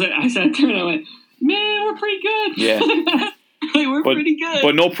just kills it. I sat there and I went, man, we're pretty good. Yeah. We're pretty good.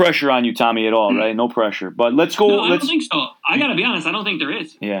 But no pressure on you, Tommy, at all, right? No pressure. But let's go. No, I don't think so. I got to be honest. I don't think there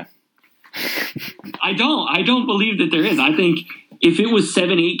is. Yeah. I don't believe that there is. I think if it was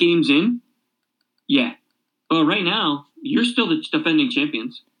 7-8 games in, yeah. But right now, you're still the defending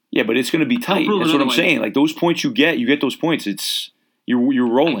champions. Yeah, but it's going to be tight. That's what I'm saying. Like those points you get those points. It's you're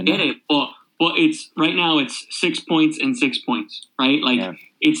rolling. I get it. But it's right now it's 6 points and 6 points, right? Like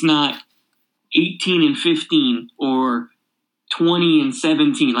it's not 18 and 15 or 20 and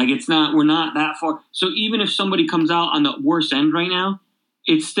 17. Like it's not. We're not that far. So even if somebody comes out on the worst end right now,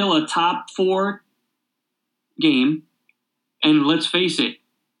 it's still a top 4 game. And let's face it,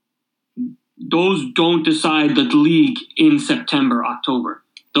 those don't decide the league in September, October.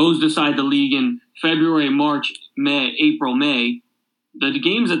 Those decide the league in February, March, May, April, May. The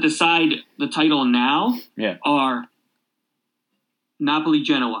games that decide the title now are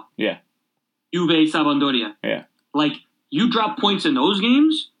Napoli-Genoa. Yeah. Juve-Sampdoria. Yeah. Like, you drop points in those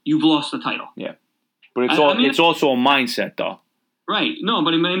games, you've lost the title. Yeah. But it's also a mindset, though. Right. No,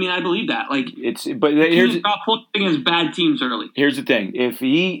 but I mean, I believe that. Like, here's drop points against bad teams early. Here's the thing: if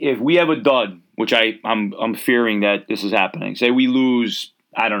we have a dud, which I'm fearing that this is happening. Say we lose,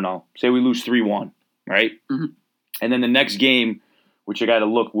 I don't know. Say we lose 3-1, right? Mm-hmm. And then the next game, which I got to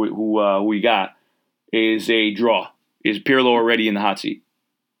look who we got, is a draw. Is Pirlo already in the hot seat?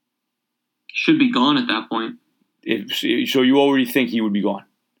 Should be gone at that point. So you already think he would be gone?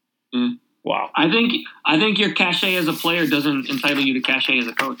 Mm. Wow. I think your cachet as a player doesn't entitle you to cachet as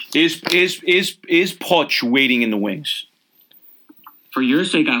a coach. Is Poch waiting in the wings? For your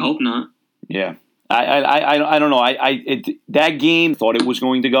sake, I hope not. Yeah. I don't know. That game thought it was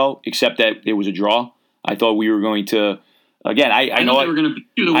going to go, except that it was a draw. I thought we were going to. Again, I know.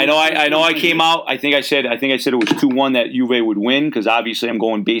 I came out. I think I said it was 2-1 that Juve would win because obviously I'm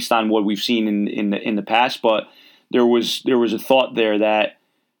going based on what we've seen in the past. But there was a thought there that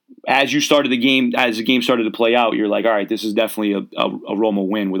as the game started to play out, you're like, all right, this is definitely a Roma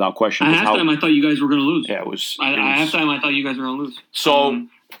win without question. At halftime, I thought you guys were going to lose. Yeah, it was. At halftime, I thought you guys were going to lose. So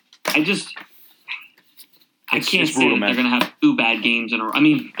I can't say that they're going to have 2 bad games in a row. I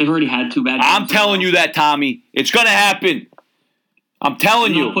mean, they've already had 2 bad games. I'm telling you that, Tommy. It's going to happen. I'm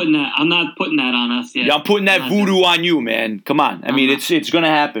telling you. I'm not putting that on us yet. Yeah, I'm putting that voodoo on you, man. Come on. I mean, it's going to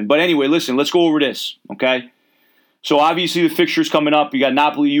happen. But anyway, listen, let's go over this, okay? So obviously the fixture's coming up. You got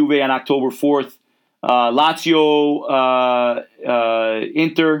Napoli-Juve on October 4th. Lazio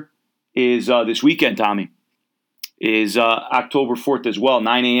Inter is this weekend, Tommy. Is October 4th as well,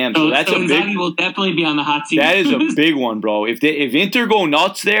 9 a.m. So that's a big. Inzaghi will definitely be on the hot seat. That is a big one, bro. If Inter go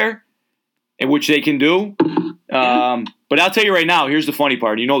nuts there, which they can do, but I'll tell you right now. Here's the funny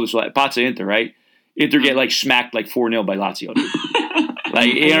part. You know this, Pazza Inter, right? Inter get smacked 4-0 by Lazio. Dude.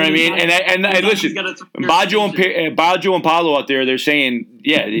 You know what I mean? And listen, Baggio and Paolo out there, they're saying,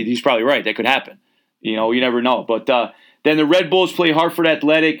 yeah, he's probably right. That could happen. You never know. But then the Red Bulls play Hartford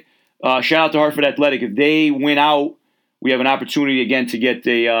Athletic. Shout out to Hartford Athletic. If they win out, we have an opportunity again to get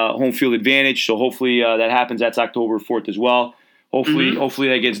a home field advantage. So hopefully that happens. That's October 4th as well. Hopefully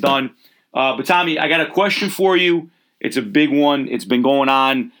that gets done. But Tommy, I got a question for you. It's a big one. It's been going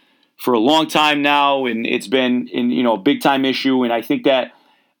on for a long time now, and it's been a big time issue. And I think that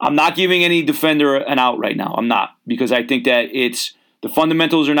I'm not giving any defender an out right now. I'm not, because I think that the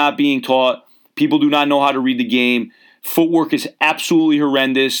fundamentals are not being taught. People do not know how to read the game. Footwork is absolutely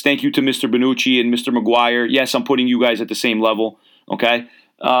horrendous. Thank you to Mr. Bonucci and Mr. Maguire. Yes, I'm putting you guys at the same level. Okay,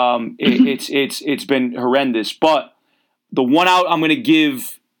 it's been horrendous. But the one out I'm going to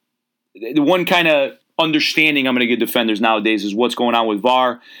give, the one kind of understanding I'm going to give defenders nowadays is what's going on with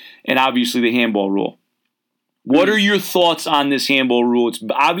VAR and obviously the handball rule. What are your thoughts on this handball rule? It's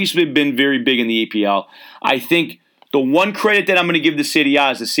obviously been very big in the EPL. I think the one credit that I'm going to give the Serie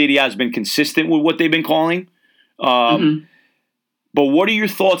A is the Serie A has been consistent with what they've been calling. But what are your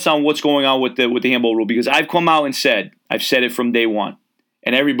thoughts on what's going on with the handball rule? Because I've come out and I've said it from day one,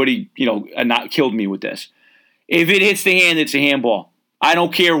 and everybody, not killed me with this. If it hits the hand, it's a handball. I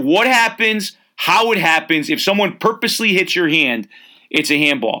don't care what happens, how it happens. If someone purposely hits your hand, it's a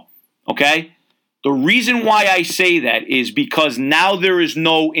handball. Okay? The reason why I say that is because now there is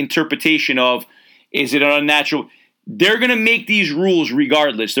no interpretation of, is it an unnatural? They're going to make these rules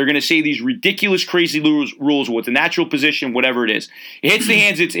regardless. They're going to say these ridiculous, crazy rules with the natural position, whatever it is. It hits the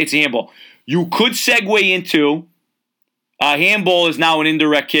hands, it's a handball. You could segue into a handball is now an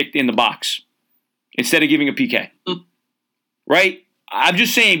indirect kick in the box instead of giving a PK. Right? I'm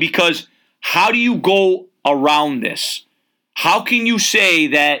just saying, because how do you go around this? How can you say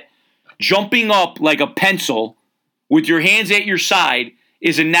that jumping up like a pencil with your hands at your side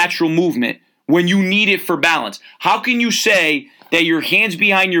is a natural movement when you need it for balance? How can you say that your hands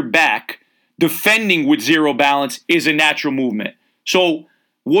behind your back defending with zero balance is a natural movement? So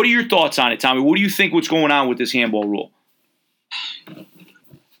what are your thoughts on it, Tommy? What do you think what's going on with this handball rule?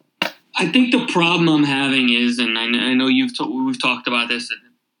 I think the problem I'm having is, and I know we've talked about this,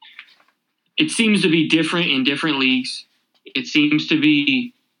 it seems to be different in different leagues. It seems to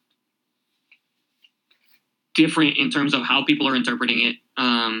be different in terms of how people are interpreting it.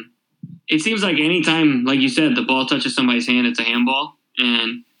 It seems like anytime, like you said, the ball touches somebody's hand, it's a handball.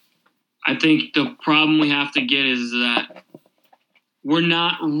 And I think the problem we have to get is that we're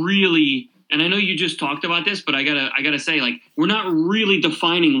not really, and I know you just talked about this, but I gotta say, like, we're not really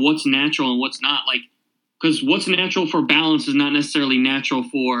defining what's natural and what's not. Like, because what's natural for balance is not necessarily natural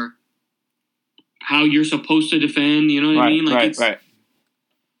for how you're supposed to defend. You know what I mean? Like, right.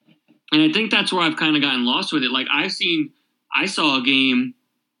 And I think that's where I've kind of gotten lost with it. Like, I saw a game,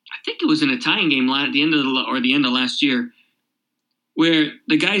 I think it was an Italian game at the end of last year, where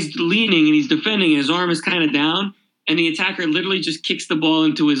the guy's leaning and he's defending, and his arm is kind of down, and the attacker literally just kicks the ball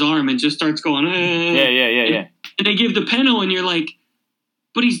into his arm and just starts going, Yeah. And they give the penalty, and you're like,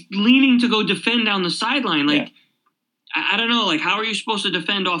 but he's leaning to go defend down the sideline. Like, I don't know. Like, how are you supposed to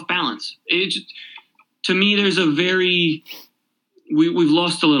defend off balance? To me, there's a very... We've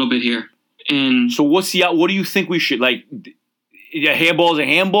lost a little bit here. And so what do you think we should, like, a handball is a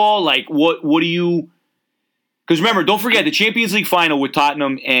handball? Like, what do you... Because remember, don't forget, the Champions League final with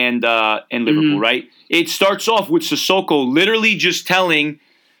Tottenham and Liverpool, right? It starts off with Sissoko literally just telling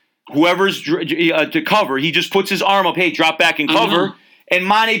whoever's to cover, he just puts his arm up, hey, drop back and cover, and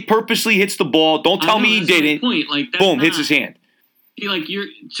Mane purposely hits the ball. Don't tell me he didn't. Like, boom, hits his hand. Like,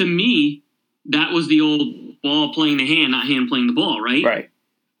 to me, that was the old ball playing the hand, not hand playing the ball, right? Right.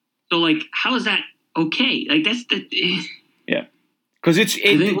 So, like, how is that okay? Like, that's the... Yeah. Because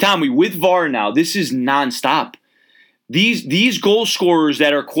Tommy, with VAR now, this is nonstop. These goal scorers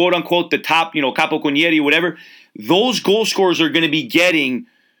that are quote unquote the top, capocannonieri, whatever, those goal scorers are going to be getting,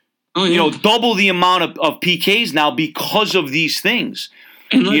 double the amount of PKs now because of these things.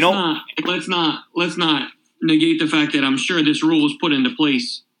 And let's not negate the fact that I'm sure this rule was put into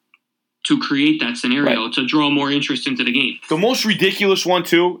place to create that scenario, to draw more interest into the game. The most ridiculous one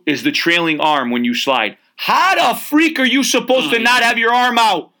too is the trailing arm when you slide. How the freak are you supposed to not have your arm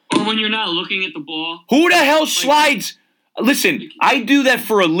out? Or when you're not looking at the ball. Who the hell slides? Listen, I do that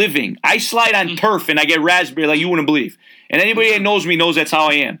for a living. I slide on turf and I get raspberry like you wouldn't believe. And anybody that knows me knows that's how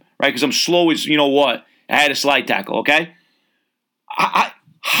I am, right? Because I'm slow as, I had a slide tackle, okay?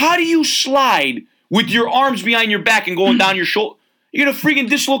 How do you slide with your arms behind your back and going down your shoulder? You're going to freaking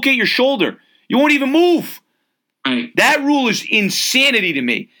dislocate your shoulder. You won't even move. Right. That rule is insanity to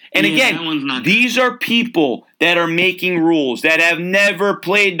me. And again, these are people that are making rules that have never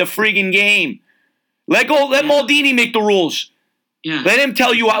played the friggin' game. Let Maldini make the rules. Yeah. Let him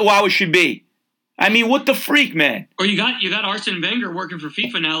tell you how it should be. I mean, what the freak, man? Or you got Arsene Wenger working for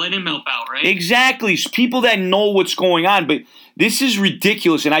FIFA now. Let him help out, right? Exactly. People that know what's going on. But this is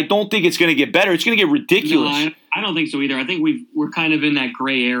ridiculous, and I don't think it's going to get better. It's going to get ridiculous. No, I don't think so either. I think we're kind of in that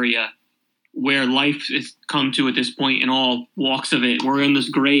gray area where life has come to at this point in all walks of it. We're in this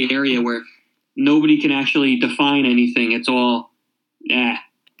gray area where nobody can actually define anything. It's all,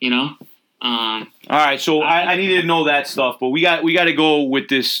 All right, so I needed to know that stuff, but we got to go with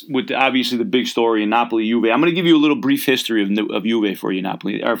this, with obviously the big story in Napoli Juve. I'm going to give you a little brief history of Juve for you,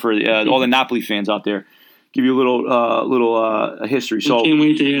 Napoli, or for all the Napoli fans out there. Give you a little history. So can't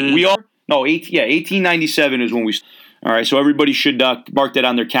wait to hear that. 1897 is when we. All right, so everybody should mark that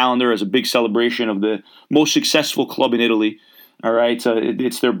on their calendar as a big celebration of the most successful club in Italy. All right, so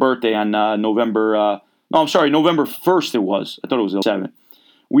it's their birthday on November No, I'm sorry, November 1st it was. I thought it was 07.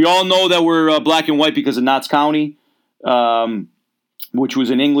 We all know that we're black and white because of Notts County, which was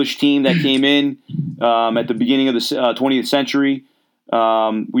an English team that came in at the beginning of the 20th century.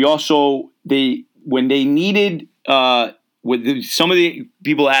 We also, when they needed, some of the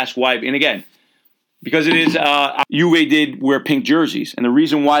people ask why, and again, because it is, Juve did wear pink jerseys. And the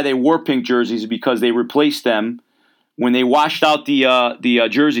reason why they wore pink jerseys is because they replaced them. When they washed out the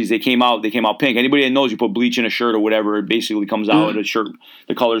jerseys, they came out pink. Anybody that knows, you put bleach in a shirt or whatever, it basically comes out. A shirt,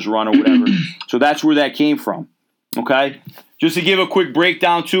 the colors run or whatever. So that's where that came from. Okay, just to give a quick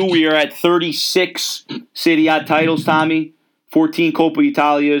breakdown too, we are at 36 Serie A titles, Tommy, 14 Coppa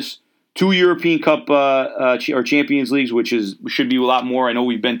Italias, 2 European Cup or Champions Leagues, which should be a lot more. I know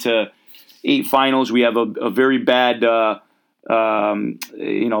we've been to 8 finals. We have a very bad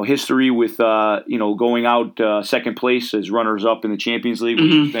history with going out second place as runners up in the Champions League,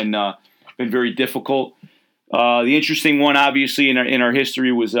 which has been very difficult. The interesting one, obviously, in our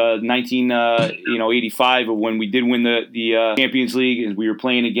history was 1985, of when we did win the Champions League, and we were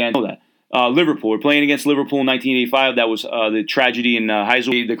playing against Liverpool. We're playing against Liverpool in 1985. That was the tragedy in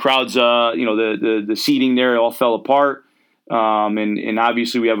Heysel. The crowds, the seating there all fell apart. And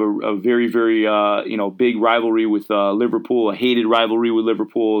obviously we have a very, very, big rivalry with Liverpool, a hated rivalry with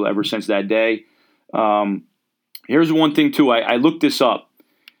Liverpool ever since that day. Here's one thing, too. I looked this up.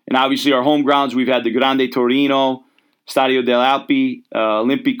 And obviously our home grounds, we've had the Grande Torino, Stadio dell'Alpi,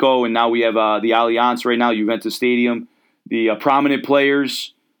 Olimpico, and now we have the Allianz right now, Juventus Stadium. The prominent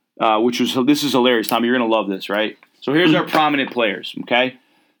players, this is hilarious, Tom. You're going to love this, right? So here's our prominent players, okay?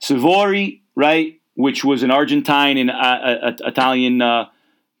 Savori, right? Which was an Argentine and Italian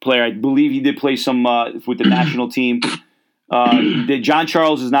player. I believe he did play some with the national team. John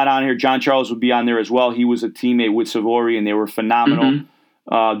Charles is not on here. John Charles would be on there as well. He was a teammate with Savori, and they were phenomenal.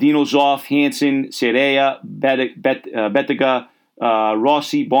 Dino Zoff, Hansen, Serea, Bettega,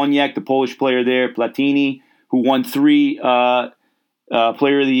 Rossi, Boniek, the Polish player there, Platini, who won 3 Player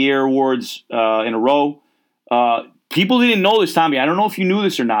of the Year awards in a row. People didn't know this, Tommy. I don't know if you knew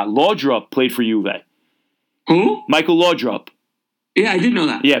this or not. Laudrup played for Juve. Who? Michael Laudrup. Yeah, I did know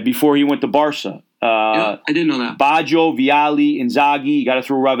that. Yeah, before he went to Barca. I didn't know that. Baggio, Vialli, Inzaghi. You got to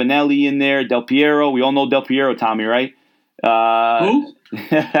throw Ravanelli in there. Del Piero. We all know Del Piero, Tommy, right? Who?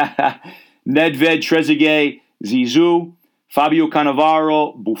 Nedved, Trezeguet, Zizou, Fabio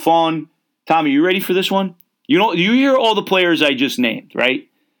Cannavaro, Buffon. Tommy, you ready for this one? You hear all the players I just named, right?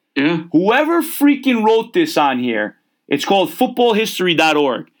 Yeah. Whoever freaking wrote this on here, it's called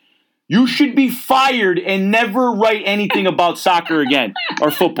footballhistory.org. You should be fired and never write anything about soccer again or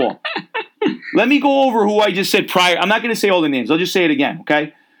football. Let me go over who I just said prior. I'm not going to say all the names. I'll just say it again,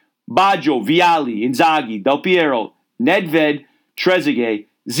 okay? Baggio, Vialli, Inzaghi, Del Piero, Nedved, Trezeguet,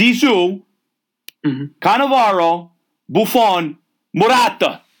 Zizou, Cannavaro, Buffon,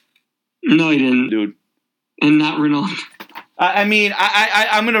 Morata. No, he didn't. Dude. And not Ronaldo. I mean,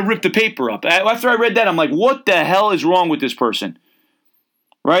 I'm going to rip the paper up. After I read that, I'm like, what the hell is wrong with this person?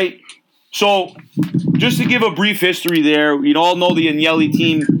 Right? So, just to give a brief history there, you all know the Agnelli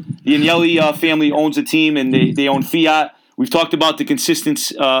team. The Agnelli family owns a team, and they own Fiat. We've talked about the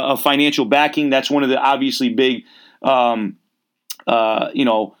consistency of financial backing. That's one of the obviously big, reason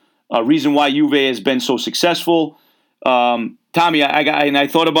why Juve has been so successful. Tommy, I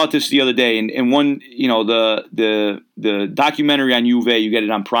thought about this the other day, and one, the documentary on Juve, you get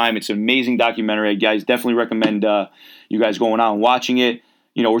it on Prime. It's an amazing documentary. I guys definitely recommend you guys going out and watching it.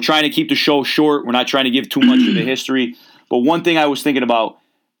 We're trying to keep the show short. We're not trying to give too much of the history. But one thing I was thinking about,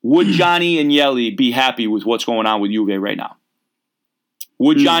 would Johnny Agnelli be happy with what's going on with Juve right now?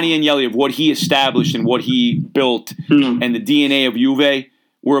 Would Johnny Agnelli, of what he established and what he built and the DNA of Juve,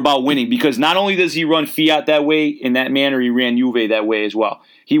 were about winning? Because not only does he run Fiat that way, in that manner, he ran Juve that way as well.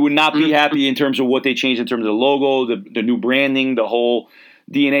 He would not be happy in terms of what they changed in terms of the logo, the new branding, the whole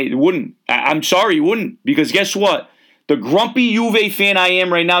DNA. It wouldn't. I'm sorry, he wouldn't. Because guess what? The grumpy Juve fan I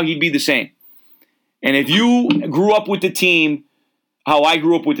am right now, he'd be the same. And if you grew up with the team, how I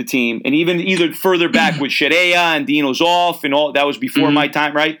grew up with the team, and even either further back with Sherea and Dino Zoff and all, that was before my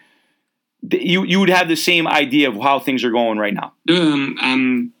time, right? You would have the same idea of how things are going right now.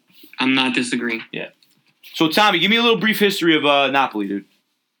 I'm not disagreeing. Yeah. So, Tommy, give me a little brief history of Napoli, dude.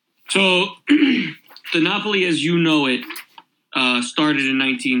 So, the Napoli, as you know it, started in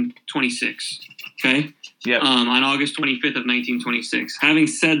 1926, okay? Yeah. On August 25th of 1926. Having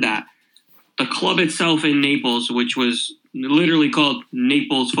said that, the club itself in Naples, which was literally called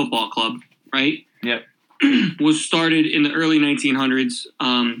Naples Football Club, right? Yep. Was started in the early 1900s.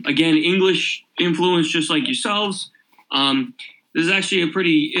 Again, English influence, just like yourselves. This is actually a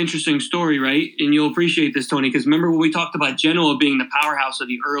pretty interesting story, right? And you'll appreciate this, Tony, because remember when we talked about Genoa being the powerhouse of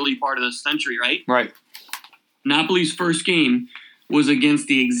the early part of the century, right? Right. Napoli's first game was against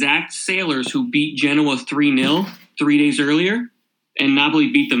the exact Sailors who beat Genoa 3-0 3 days earlier, and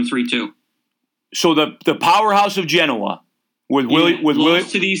Napoli beat them 3-2. So the powerhouse of Genoa with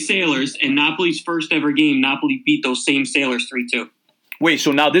lost to these Sailors, and Napoli's first ever game, Napoli beat those same Sailors 3-2. Wait,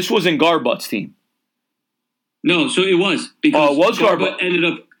 so now this was in Garbutt's team? No, so it was because it was Garbutt.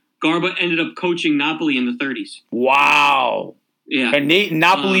 Garbutt ended up coaching Napoli in the 30s. Wow. Yeah, and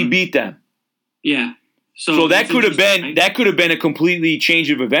Napoli beat them. Yeah. So that could have been a completely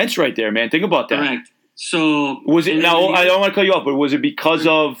change of events right there, man. Think about that. Correct. So was it now? I don't want to cut you off, but was it because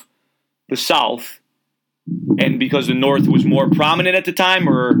of the South and because the North was more prominent at the time,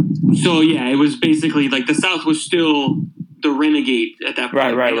 or? So yeah, it was basically like the South was still the renegade at that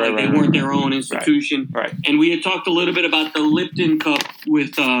point. Right. They weren't their own institution. Right. And we had talked a little bit about the Lipton Cup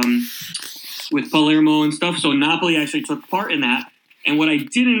with Palermo and stuff. So Napoli actually took part in that. And what I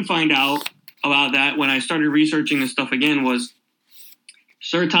didn't find out about that when I started researching this stuff again was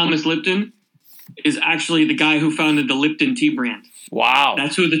Sir Thomas Lipton is actually the guy who founded the Lipton tea brand. Wow.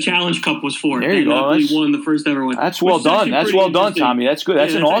 That's who the Challenge Cup was for. There you go. Napoli won the first ever one. That's well done. That's well done, Tommy. That's good.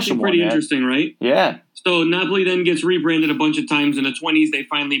 That's an awesome one. Pretty interesting, right? Yeah. So Napoli then gets rebranded a bunch of times. In the 20s, they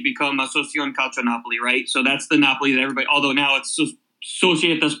finally become Associazione Calcio Napoli, right? So that's the Napoli that everybody, although now it's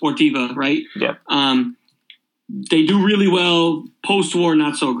Società Sportiva, right? Yeah. They do really well. Post-war,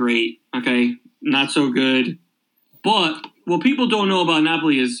 not so great. Okay, not so good. But what people don't know about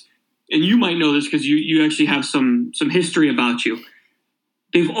Napoli is, and you might know this because you actually have some history about you.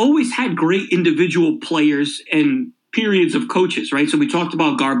 They've always had great individual players and periods of coaches, right? So we talked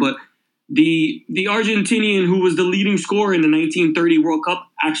about Garbutt. The Argentinian who was the leading scorer in the 1930 World Cup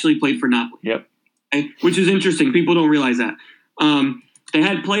actually played for Napoli. Yep. Okay? Which is interesting. People don't realize that. They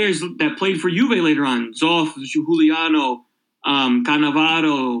had players that played for Juve later on. Zoff, Giuliano,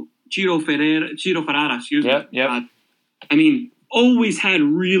 Cannavaro, Ciro Ferrara, excuse me. Yep. I mean, always had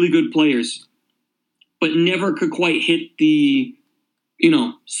really good players, but never could quite hit the,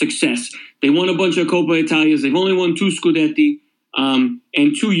 success. They won a bunch of Coppa Italias. They've only won 2 Scudetti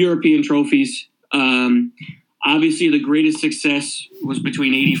and 2 European trophies. Obviously, the greatest success was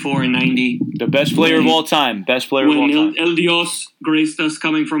between 84 and 90. The best player of all time. When El Dios graced us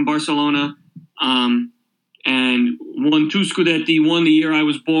coming from Barcelona and won 2 Scudetti, one the year I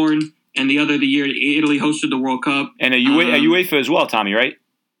was born, and the other the year Italy hosted the World Cup. And a UEFA as well, Tommy, right?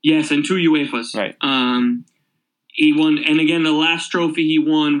 Yes, and 2 UEFAs. Right. He won, and again, the last trophy he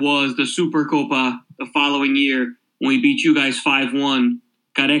won was the Supercoppa the following year when we beat you guys 5-1.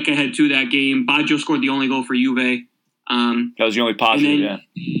 Careca had 2 that game. Baggio scored the only goal for Juve. That was the only positive,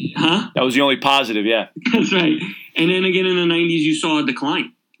 Huh? That was the only positive, yeah. That's right. And then again in the 90s, you saw a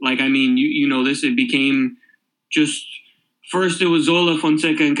decline. Like, I mean, you know this. It became just, first it was Zola,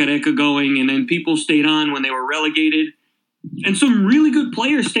 Fonseca, and Careca going, and then people stayed on when they were relegated. And some really good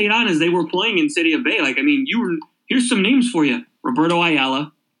players stayed on as they were playing in Serie B. Like, I mean, here's some names for you. Roberto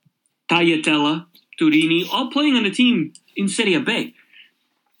Ayala, Tagliatella, Turini, all playing on the team in Serie B.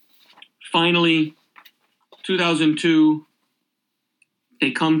 Finally, 2002,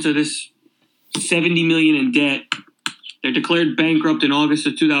 they come to this $70 million in debt. They're declared bankrupt in August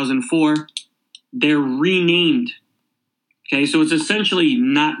of 2004. They're renamed. Okay, so it's essentially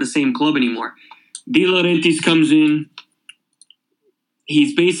not the same club anymore. De Laurentiis comes in.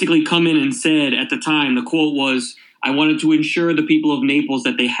 He's basically come in and said at the time, the quote was, "I wanted to ensure the people of Naples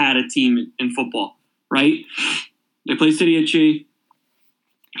that they had a team in football." Right? They play Serie C.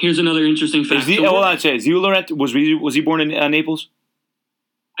 Here's another interesting fact. Was he born in Naples?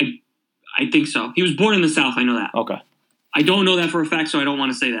 I think so. He was born in the South. I know that. Okay. I don't know that for a fact, so I don't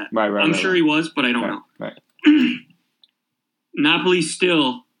want to say that. Right. I'm sure he was, but I don't know. Right. Napoli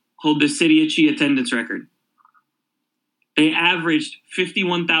still hold the Serie C attendance record. They averaged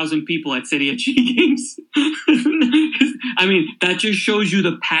 51,000 people at Serie C games. I mean, that just shows you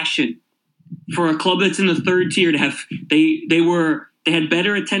the passion for a club that's in the third tier to have. They had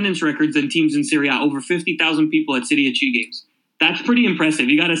better attendance records than teams in Serie A. Over 50,000 people at Serie C games. That's pretty impressive.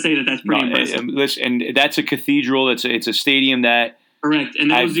 You got to say that's pretty impressive. And that's a cathedral. It's a stadium that. Correct, and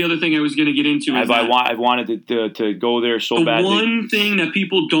that was the other thing I was going to get into. I wanted to go there so badly. One thing that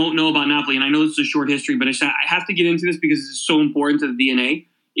people don't know about Napoli, and I know this is a short history, but I have to get into this because it's so important to the DNA,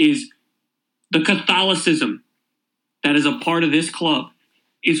 is the Catholicism that is a part of this club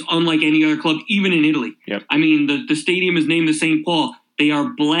is unlike any other club, even in Italy. Yep. I mean, the stadium is named the St. Paul. They are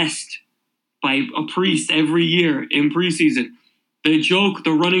blessed by a priest every year in preseason.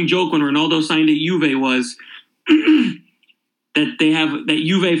 The running joke when Ronaldo signed at Juve was that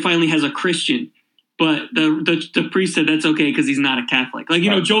Juve finally has a Christian, but the priest said that's okay because he's not a Catholic. Like,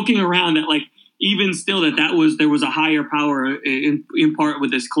 joking around that, like, even still there was a higher power in part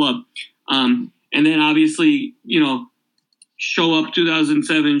with this club. And then obviously, show up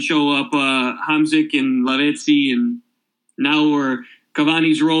 2007, Hamsik and Lavezzi, and now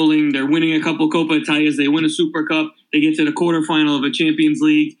Cavani's rolling. They're winning a couple Coppa Italias. They win a Super Cup. They get to the quarterfinal of a Champions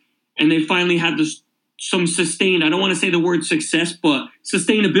League, and they finally have some sustained, I don't want to say the word success, but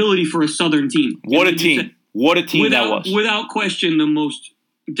sustainability for a Southern team. What a team. What a team that was. Without question, the most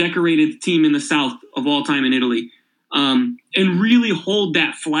decorated team in the South of all time in Italy. And really hold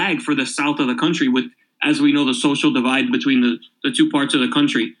that flag for the South of the country with, as we know, the social divide between the two parts of the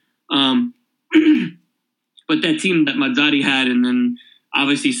country. But that team that Mazzarri had, and then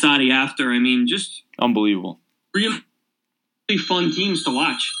obviously Sarri after, I mean, just unbelievable. Really fun teams to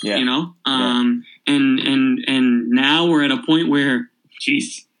watch, Yeah. And now we're at a point where,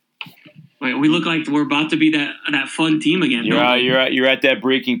 geez, we look like we're about to be that fun team again. You're at that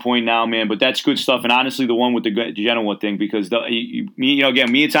breaking point now, man. But that's good stuff. And honestly, the one with the Genoa thing, because me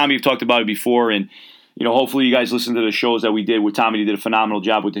and Tommy have talked about it before, and hopefully you guys listen to the shows that we did with Tommy. He did a phenomenal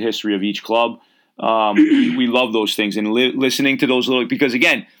job with the history of each club. We love those things and listening to those little, because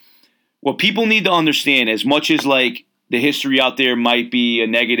again, what people need to understand, as much as like the history out there might be a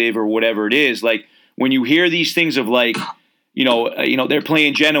negative or whatever it is, like when you hear these things of like, they're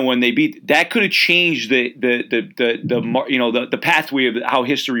playing Genoa and they beat, that could have changed the pathway of how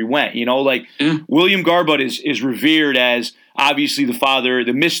history went. William Garbutt is revered as obviously the father,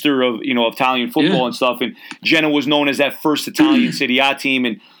 the mister of Italian football and stuff, and Genoa was known as that first Italian Serie A team.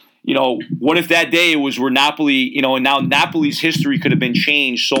 And what if that day it was where Napoli, and now Napoli's history could have been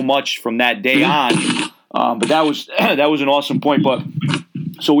changed so much from that day on. But that was an awesome point. But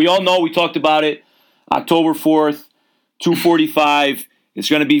so we all know, we talked about it, October 4th, 2:45. It's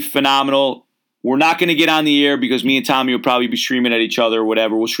going to be phenomenal. We're not going to get on the air because me and Tommy will probably be screaming at each other or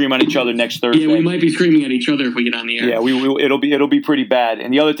whatever. We'll scream at each other next Thursday. Yeah, we might be screaming at each other if we get on the air. Yeah, it'll be pretty bad.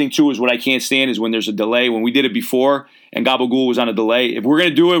 And the other thing too is what I can't stand is when there's a delay. When we did it before and Gabagool was on a delay. If we're going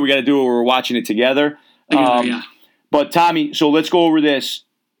to do it, we got to do it where we're watching it together. But Tommy, so let's go over this.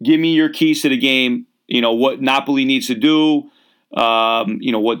 Give me your keys to the game. What Napoli needs to do.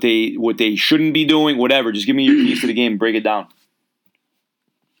 What they shouldn't be doing. Whatever. Just give me your keys to the game and break it down.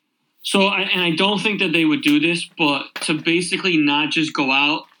 So, and I don't think that they would do this, but to basically not just go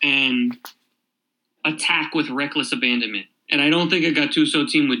out and attack with reckless abandonment. And I don't think a Gattuso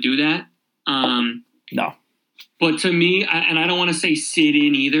team would do that. No. But to me, and I don't want to say sit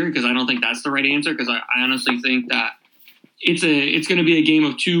in either, because I don't think that's the right answer, because I honestly think that it's going to be a game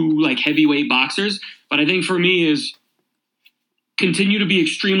of two like heavyweight boxers. But I think for me is continue to be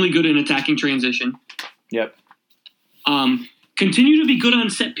extremely good in attacking transition. Yep. Continue to be good on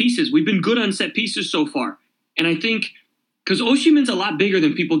set pieces. We've been good on set pieces so far. And I think because Osimhen's a lot bigger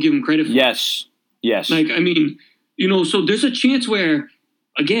than people give him credit for. Yes. Like, I mean, so there's a chance where,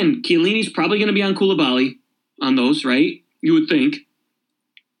 again, Chiellini's probably going to be on Koulibaly on those, right? You would think.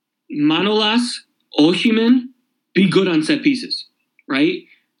 Manolas, Osimhen, be good on set pieces, right?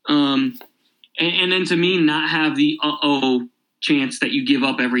 And then to me, not have the chance that you give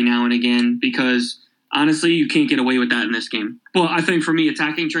up every now and again, because honestly, you can't get away with that in this game. Well, I think for me,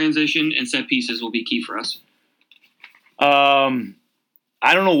 attacking transition and set pieces will be key for us. I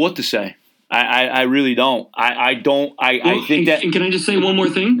don't know what to say. I really don't. I think that. And can I just say one more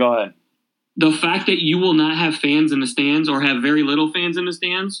thing? Go ahead. The fact that you will not have fans in the stands or have very little fans in the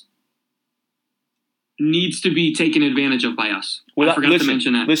stands needs to be taken advantage of by us. I forgot to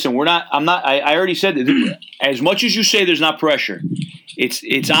mention that. Listen, I already said that. As much as you say there's not pressure,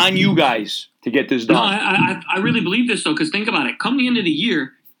 it's on you guys to get this done. No, I really believe this, though, because think about it. Come the end of the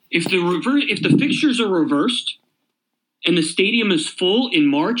year, if the fixtures are reversed and the stadium is full in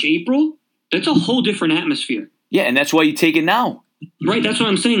March, April, that's a whole different atmosphere. Yeah, and that's why you take it now. Right, that's what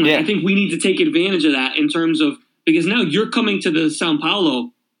I'm saying. I think we need to take advantage of that in terms of, because now you're coming to the Sao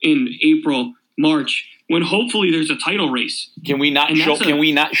Paulo in April, March, when hopefully there's a title race. Can we not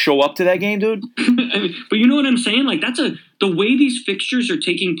show up to that game, dude? But you know what I'm saying? Like, the way these fixtures are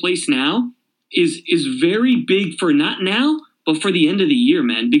taking place now is very big for not now, but for the end of the year,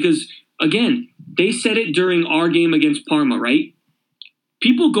 man. Because again, they said it during our game against Parma, right?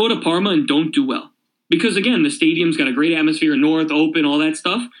 People go to Parma and don't do well. Because again, the stadium's got a great atmosphere, north, open, all that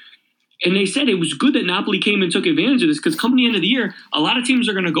stuff. And they said it was good that Napoli came and took advantage of this, because come the end of the year, a lot of teams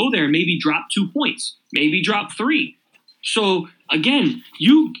are going to go there and maybe drop 2 points, maybe drop 3. So again,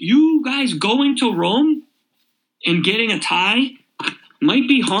 you guys going to Rome and getting a tie might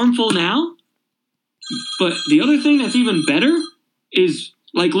be harmful now, But the other thing that's even better is,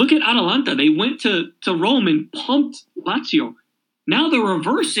 like, look at Atalanta. They went to Rome and pumped Lazio. Now they're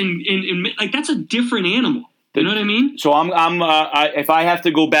reverse in like, that's a different animal. You know what I mean? So if I have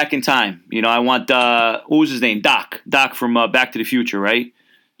to go back in time, I want what was his name? Doc from Back to the Future, right?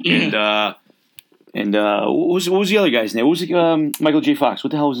 Yeah. And what was the other guy's name? What was it? Michael J. Fox.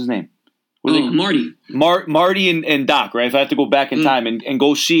 What the hell was his name? Marty. Marty and Doc, right? If I have to go back in time and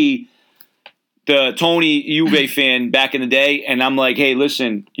go see the Tony Juve fan back in the day, and I'm like, hey,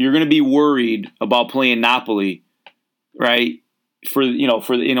 listen, you're going to be worried about playing Napoli, right? For the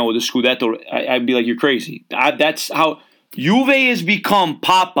Scudetto, I'd be like, you're crazy. That's how Juve has become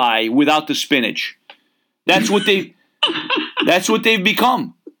Popeye without the spinach. That's what they've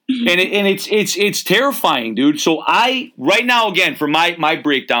become, and it's terrifying, dude. So right now, again, for my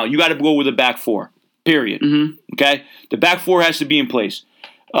breakdown, you got to go with a back four. Period. Mm-hmm. Okay, the back four has to be in place.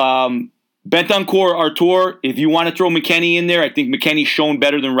 Bentancur, Artur. If you want to throw McKennie in there, I think McKennie's shown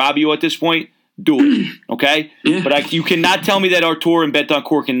better than Rabiot at this point. Do it, okay? Yeah. But you cannot tell me that Artur and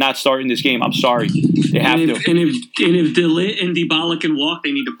Bentancur cannot start in this game. I'm sorry, they have to. And if De Ligt and Dybala can walk,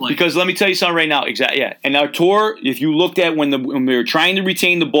 they need to play. Because let me tell you something right now. Exactly. Yeah. And Artur, if you looked at when we were trying to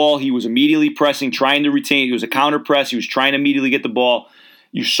retain the ball, he was immediately pressing, trying to retain. It was a counter press. He was trying to immediately get the ball.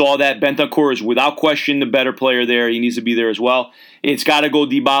 You saw that Bentancur is without question the better player there. He needs to be there as well. It's got to go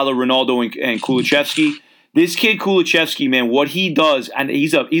Dybala, Ronaldo, and Kulusevski. This kid Kulusevski, man, what he does, and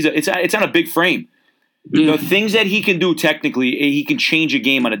it's on a big frame. The things that he can do technically, he can change a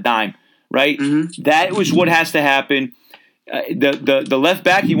game on a dime, right? Mm-hmm. That was what has to happen. The left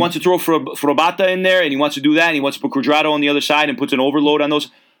back, he wants to throw Frobata in there, and he wants to do that, and he wants to put Cuadrado on the other side and puts an overload on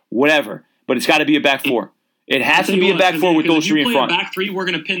those, whatever. But it's got to be a back four. It has to be a back four with those three in front. If you play a back three, we're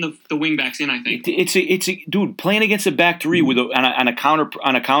going to pin the wing backs in, I think. Dude, playing against a back three with on a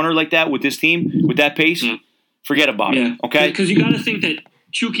counter like that with this team with that pace, forget about it. Okay, because you got to think that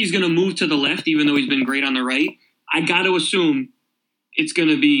Chuki's going to move to the left, even though he's been great on the right. I got to assume it's going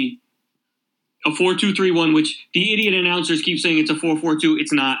to be a 4-2-3-1, which the idiot announcers keep saying it's a 4-4-2.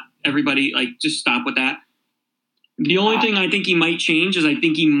 It's not. Everybody, just stop with that. The only thing I think he might change is I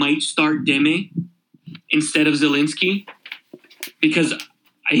think he might start Deme instead of Zielinski, because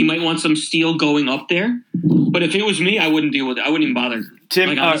he might want some steel going up there. But if it was me, I wouldn't deal with it. I wouldn't even bother.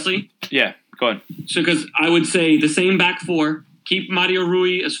 Tim, honestly. Yeah, go ahead. So because I would say the same back four, keep Mario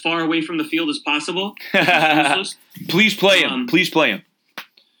Rui as far away from the field as possible. Please play him. Please play him.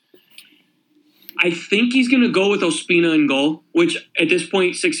 I think he's going to go with Ospina in goal, which at this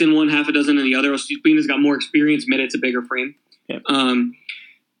point, 6 in one, half a dozen in the other. Ospina's got more experience, Medet's a bigger frame. Yeah.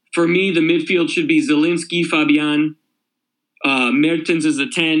 For me, the midfield should be Zielinski, Fabian, Mertens as a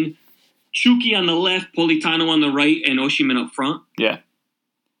 10, Chuki on the left, Politano on the right, and Osimhen up front. Yeah.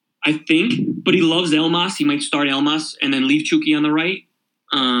 I think, but he loves Elmas. He might start Elmas and then leave Chuki on the right.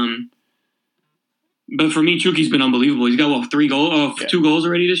 But for me, Chuki's been unbelievable. He's got 2 goals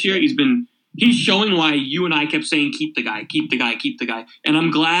already this year. He's showing why you and I kept saying keep the guy. And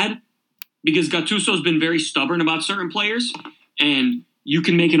I'm glad, because Gattuso's been very stubborn about certain players, and you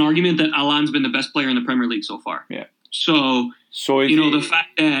can make an argument that Alan's been the best player in the Premier League so far. Yeah. So the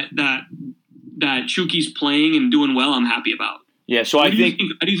fact that Chuki's playing and doing well, I'm happy about. Yeah. So how do you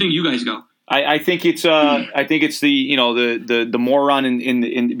think you guys go? I think it's the moron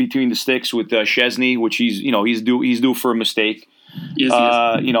in between the sticks with Szczesny, which he's due for a mistake. Yes,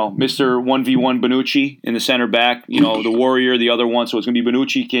 Mr. 1v1 Bonucci in the center back, the warrior, the other one. So it's going to be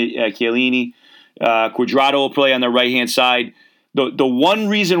Bonucci, Chiellini, Cuadrado will play on the right hand side. The one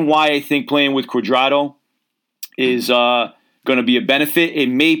reason why I think playing with Cuadrado is going to be a benefit. It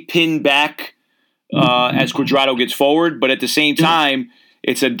may pin back as Cuadrado gets forward, but at the same time,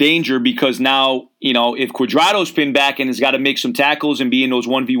 it's a danger because now, if Cuadrado's pinned back and has got to make some tackles and be in those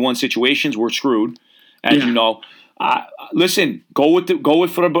 1v1 situations, we're screwed, as you know. Listen, go with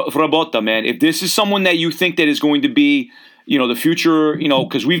Frabota, man. If this is someone that you think that is going to be, the future,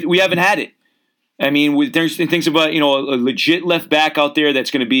 because we haven't had it. I mean, there's things about, a legit left back out there that's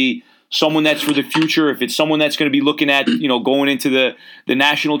going to be someone that's for the future. If it's someone that's going to be looking at, going into the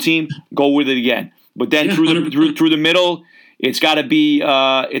national team, go with it again. But then through the middle, it's got to be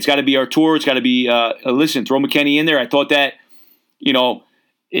Artur. It's got to be listen, throw McKennie in there. I thought that,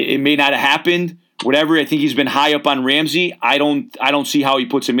 it may not have happened. Whatever, I think he's been high up on Ramsey. I don't see how he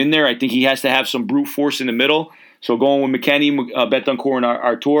puts him in there. I think he has to have some brute force in the middle. So going with McKennie, Bentancur, and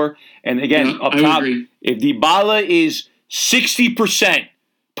Artur. And again, up top, if Dybala is 60%,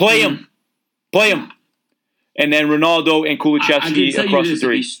 play him. And then Ronaldo and Kulusevski across the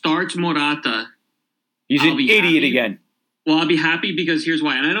three. If he starts Morata, he's an idiot again. Well, I'll be happy because here's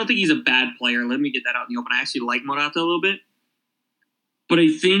why. And I don't think he's a bad player. Let me get that out in the open. I actually like Morata a little bit. But I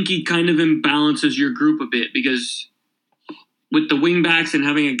think he kind of imbalances your group a bit because with the wingbacks and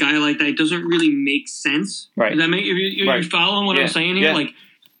having a guy like that, it doesn't really make sense. Right. Does that make you're following what I'm saying here? Yeah. Like,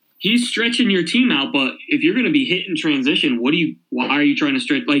 he's stretching your team out, but if you're going to be hit in transition, why are you trying to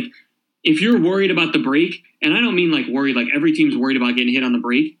stretch? Like, if you're worried about the break, and I don't mean like worried, like every team's worried about getting hit on the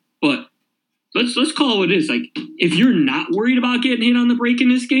break, but let's call it what it is. Like, if you're not worried about getting hit on the break in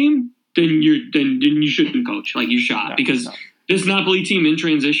this game, then you shouldn't coach. Like, you shot because this Napoli team in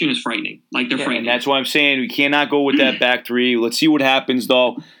transition is frightening. Like, they're frightening. And that's why I'm saying we cannot go with that back three. Let's see what happens,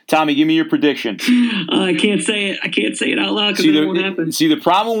 though. Tommy, give me your prediction. I can't say it. I can't say it out loud because it won't happen. See, the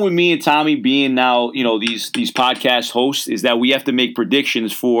problem with me and Tommy being now, these podcast hosts is that we have to make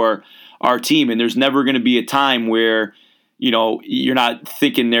predictions for our team, and there's never going to be a time where you're not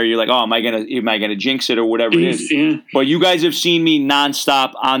thinking there. You're like, oh, am I gonna jinx it or whatever it is? Yeah. But you guys have seen me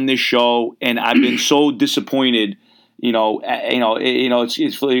nonstop on this show, and I've been so disappointed. You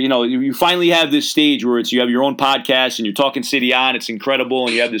finally have this stage where you have your own podcast and you're talking City On. It's incredible,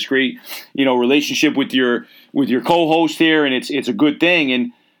 and you have this great relationship with your co-host here, and it's a good thing.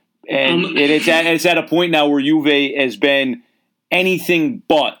 And it's at a point now where Juve has been anything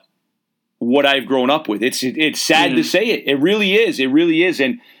but what I've grown up with. It's sad to say it. It really is. It really is.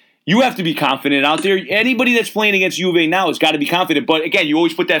 And you have to be confident out there. Anybody that's playing against Juve now has got to be confident. But again, you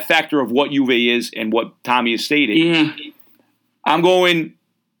always put that factor of what Juve is and what Tommy has stated. Yeah. I'm going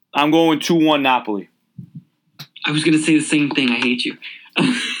 2-1 Napoli. I was going to say the same thing. I hate you.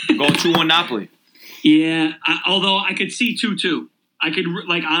 I'm going 2-1 Napoli. Yeah. Although I could see 2-2. I could,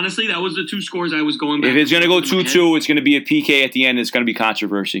 honestly, that was the two scores I was going back. If it's going to go 2-2, it's going to be a PK at the end. It's going to be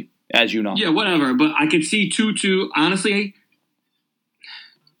controversy, as you know. Yeah, whatever. But I could see 2-2. Honestly,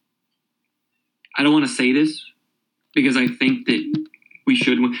 I don't want to say this because I think that we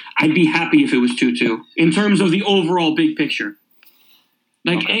should win. I'd be happy if it was 2-2 in terms of the overall big picture.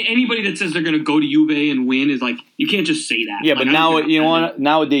 Like, anybody that says they're going to go to Juve and win is like, you can't just say that. Yeah, but now,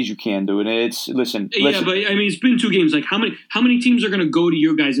 nowadays you can do it. Listen. Yeah, but I mean, it's been 2 games. Like, how many teams are going to go to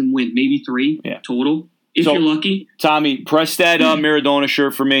your guys and win? Maybe 3 total, if you're lucky. Tommy, press that Maradona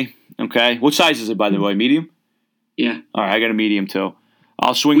shirt for me. Okay. What size is it, by the way? Medium? Yeah. All right, I got a medium too.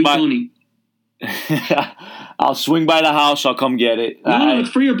 I'll swing by. Tony. I'll swing by the house. I'll come get it. No, it's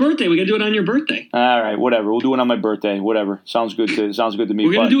for your birthday. We got to do it on your birthday. All right, whatever. We'll do it on my birthday. Whatever. Sounds good to me.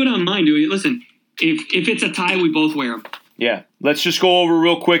 We're gonna do it on mine, dude. Listen, if it's a tie, we both wear them. Yeah. Let's just go over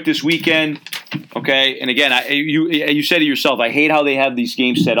real quick this weekend. Okay. And again, you said it yourself. I hate how they have these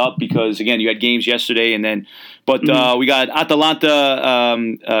games set up because again, you had games yesterday but we got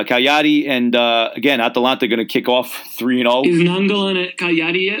Atalanta, Cagliari, and again, Atalanta going to kick off 3-0. Is Nangolan at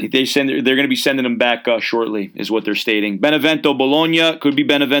Cagliari yet? They're going to be sending them back shortly, is what they're stating. Benevento, Bologna could be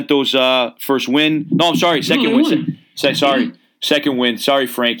Benevento's first win. No, I'm sorry, second win. Second win. Sorry,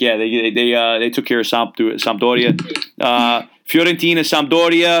 Frank. Yeah, they took care of Sampdoria. Fiorentina,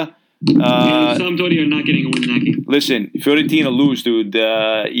 Sampdoria. Sampdoria are not getting a win in that game. Listen, Fiorentina lose, dude.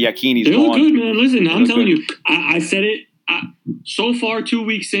 Iachini's they gone. look good, man. Listen, I'm telling you. I said it. So far, 2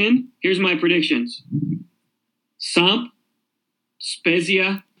 weeks in, here's my predictions. Samp,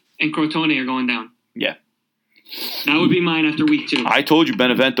 Spezia, and Crotone are going down. Yeah. That would be mine after week 2. I told you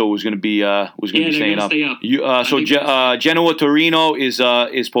Benevento was going to be staying up. Stay up. Genoa Torino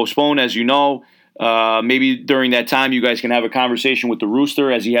is postponed, as you know. Maybe during that time, you guys can have a conversation with the Rooster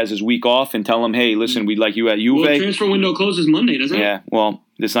as he has his week off and tell him, hey, listen, we'd like you at Juve. Well, transfer window closes Monday, doesn't it? Yeah, well,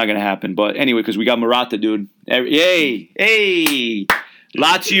 it's not going to happen. But anyway, because we got Morata, dude. Hey.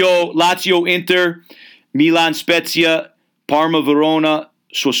 Lazio, Inter, Milan, Spezia, Parma, Verona,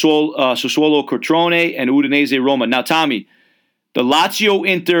 Sassuolo, Crotone, and Udinese, Roma. Now, Tommy, the Lazio,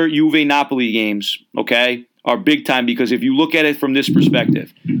 Inter, Juve, Napoli games, okay, are big time because if you look at it from this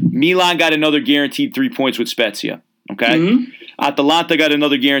perspective, Milan got another guaranteed 3 points with Spezia, okay? Mm-hmm. Atalanta got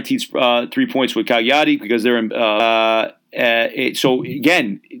another guaranteed 3 points with Cagliari because they're in so,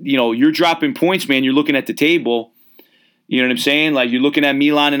 again, you're dropping points, man. You're looking at the table. You know what I'm saying? Like, you're looking at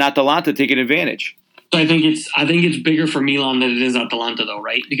Milan and Atalanta taking advantage. I think it's bigger for Milan than it is Atalanta, though,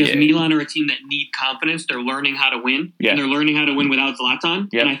 right? Because Milan are a team that need confidence. They're learning how to win. Yeah. And they're learning how to win without Zlatan.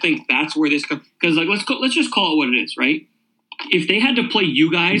 Yeah. And I think that's where this comes. Because let's just call it what it is, right? If they had to play you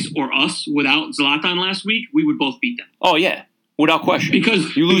guys or us without Zlatan last week, we would both beat them. Oh yeah, without question.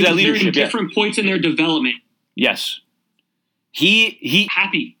 Because you lose that leadership. They're in different points in their development. Yes. He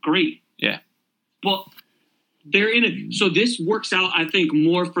happy, great. Yeah. Well. They're in it. So this works out, I think,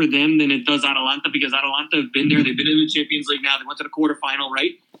 more for them than it does Atalanta because Atalanta have been there. They've been in the Champions League now. They went to the quarterfinal,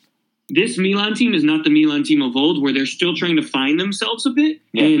 right? this Milan team is not the Milan team of old, where they're still trying to find themselves a bit.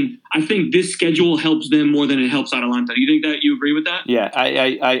 Yeah. And I think this schedule helps them more than it helps Atalanta. Do you think that you agree with that? Yeah,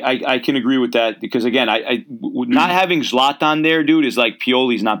 I can agree with that because again, I not having Zlatan there, dude, is like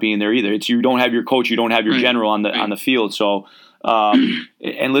Pioli's not being there either. It's you don't have your coach, you don't have your general on the field. So,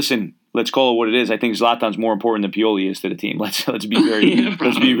 and listen. Let's call it what it is. I think Zlatan's more important than Pioli is to the team. Let's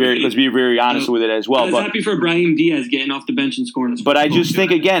be very honest with it as well. I was happy for Brahim Diaz getting off the bench and scoring. But I just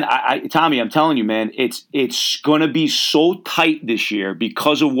think again, Tommy, I'm telling you, man, it's gonna be so tight this year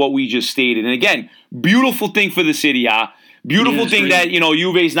because of what we just stated. And again, beautiful thing for the city, Beautiful thing that,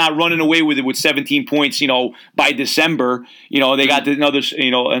 Juve's not running away with it with 17 points, by December. They got another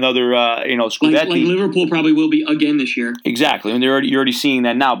Scudetti. Like Liverpool probably will be again this year. Exactly, and you're already seeing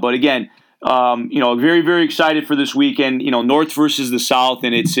that now. But again, very, very excited for this weekend. North versus the South,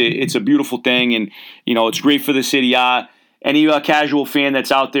 and it's a beautiful thing, and it's great for the city. Any casual fan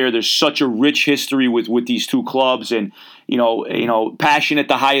that's out there, there's such a rich history with these two clubs, and passion at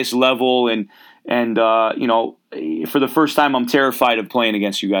the highest level, and for the first time, I'm terrified of playing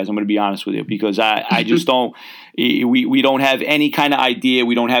against you guys. I'm going to be honest with you because I just don't. We don't have any kind of idea.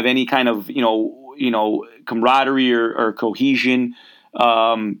 We don't have any kind of camaraderie or cohesion.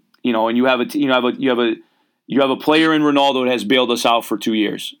 And you have a player in Ronaldo that has bailed us out for 2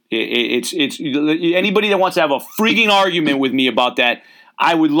 years. It's anybody that wants to have a freaking argument with me about that.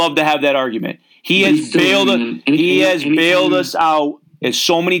 I would love to have that argument. He has bailed us out as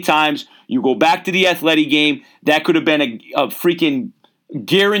so many times. You go back to the Atleti game, that could have been a freaking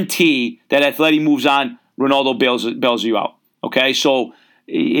guarantee that Atleti moves on, Ronaldo bails you out. Okay, so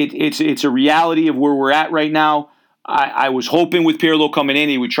it's a reality of where we're at right now. I was hoping with Pirlo coming in,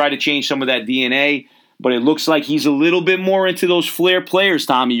 he would try to change some of that DNA, but it looks like he's a little bit more into those flair players,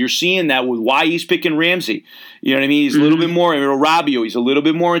 Tommy. You're seeing that with why he's picking Ramsey. You know what I mean? He's a little bit more, Rabiot, he's a little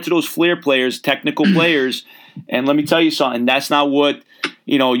bit more into those flair players, technical players. And let me tell you something, that's not what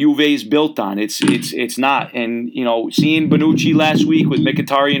Juve is built on. It's not. And seeing Bonucci last week with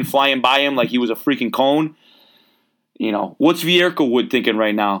Mkhitaryan flying by him like he was a freaking cone. What's Vierka Wood thinking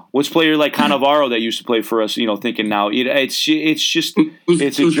right now? What's player like Cannavaro that used to play for us? Thinking now. It's just who's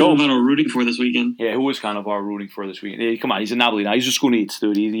a joke. Cannavaro rooting for this weekend? Yeah, who is Cannavaro rooting for this weekend? Hey, come on, he's a Napoli now. He's a Skunitz,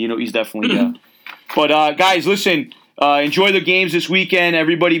 dude. He's definitely. But guys, listen. Enjoy the games this weekend.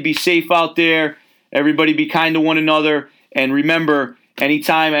 Everybody be safe out there. Everybody be kind to one another. And remember,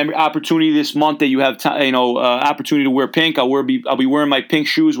 anytime, opportunity this month that you have, opportunity to wear pink, I'll be wearing my pink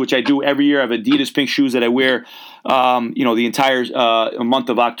shoes, which I do every year. I have Adidas pink shoes that I wear, the entire month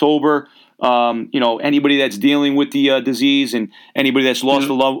of October. Anybody that's dealing with the disease and anybody that's lost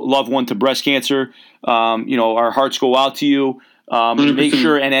a loved one to breast cancer, our hearts go out to you. Make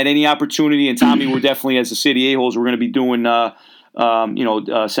sure, and at any opportunity, and Tommy, we're definitely as the City A-holes, we're going to be doing.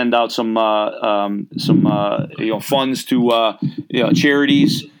 Send out some funds to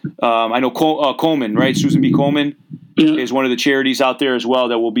charities. I know Coleman, right? Susan B. Coleman is one of the charities out there as well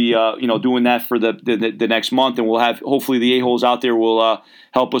that will be doing that for the next month, and we'll have hopefully the A-holes out there will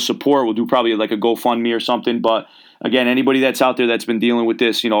help us support. We'll do probably like a GoFundMe or something. But again, anybody that's out there that's been dealing with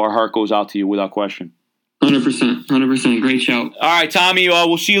this, our heart goes out to you without question. 100%. Great shout. All right, Tommy.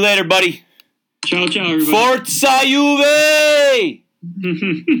 We'll see you later, buddy. Ciao, everybody. Forza Juve!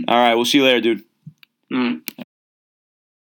 All right, we'll see you later, dude. All right.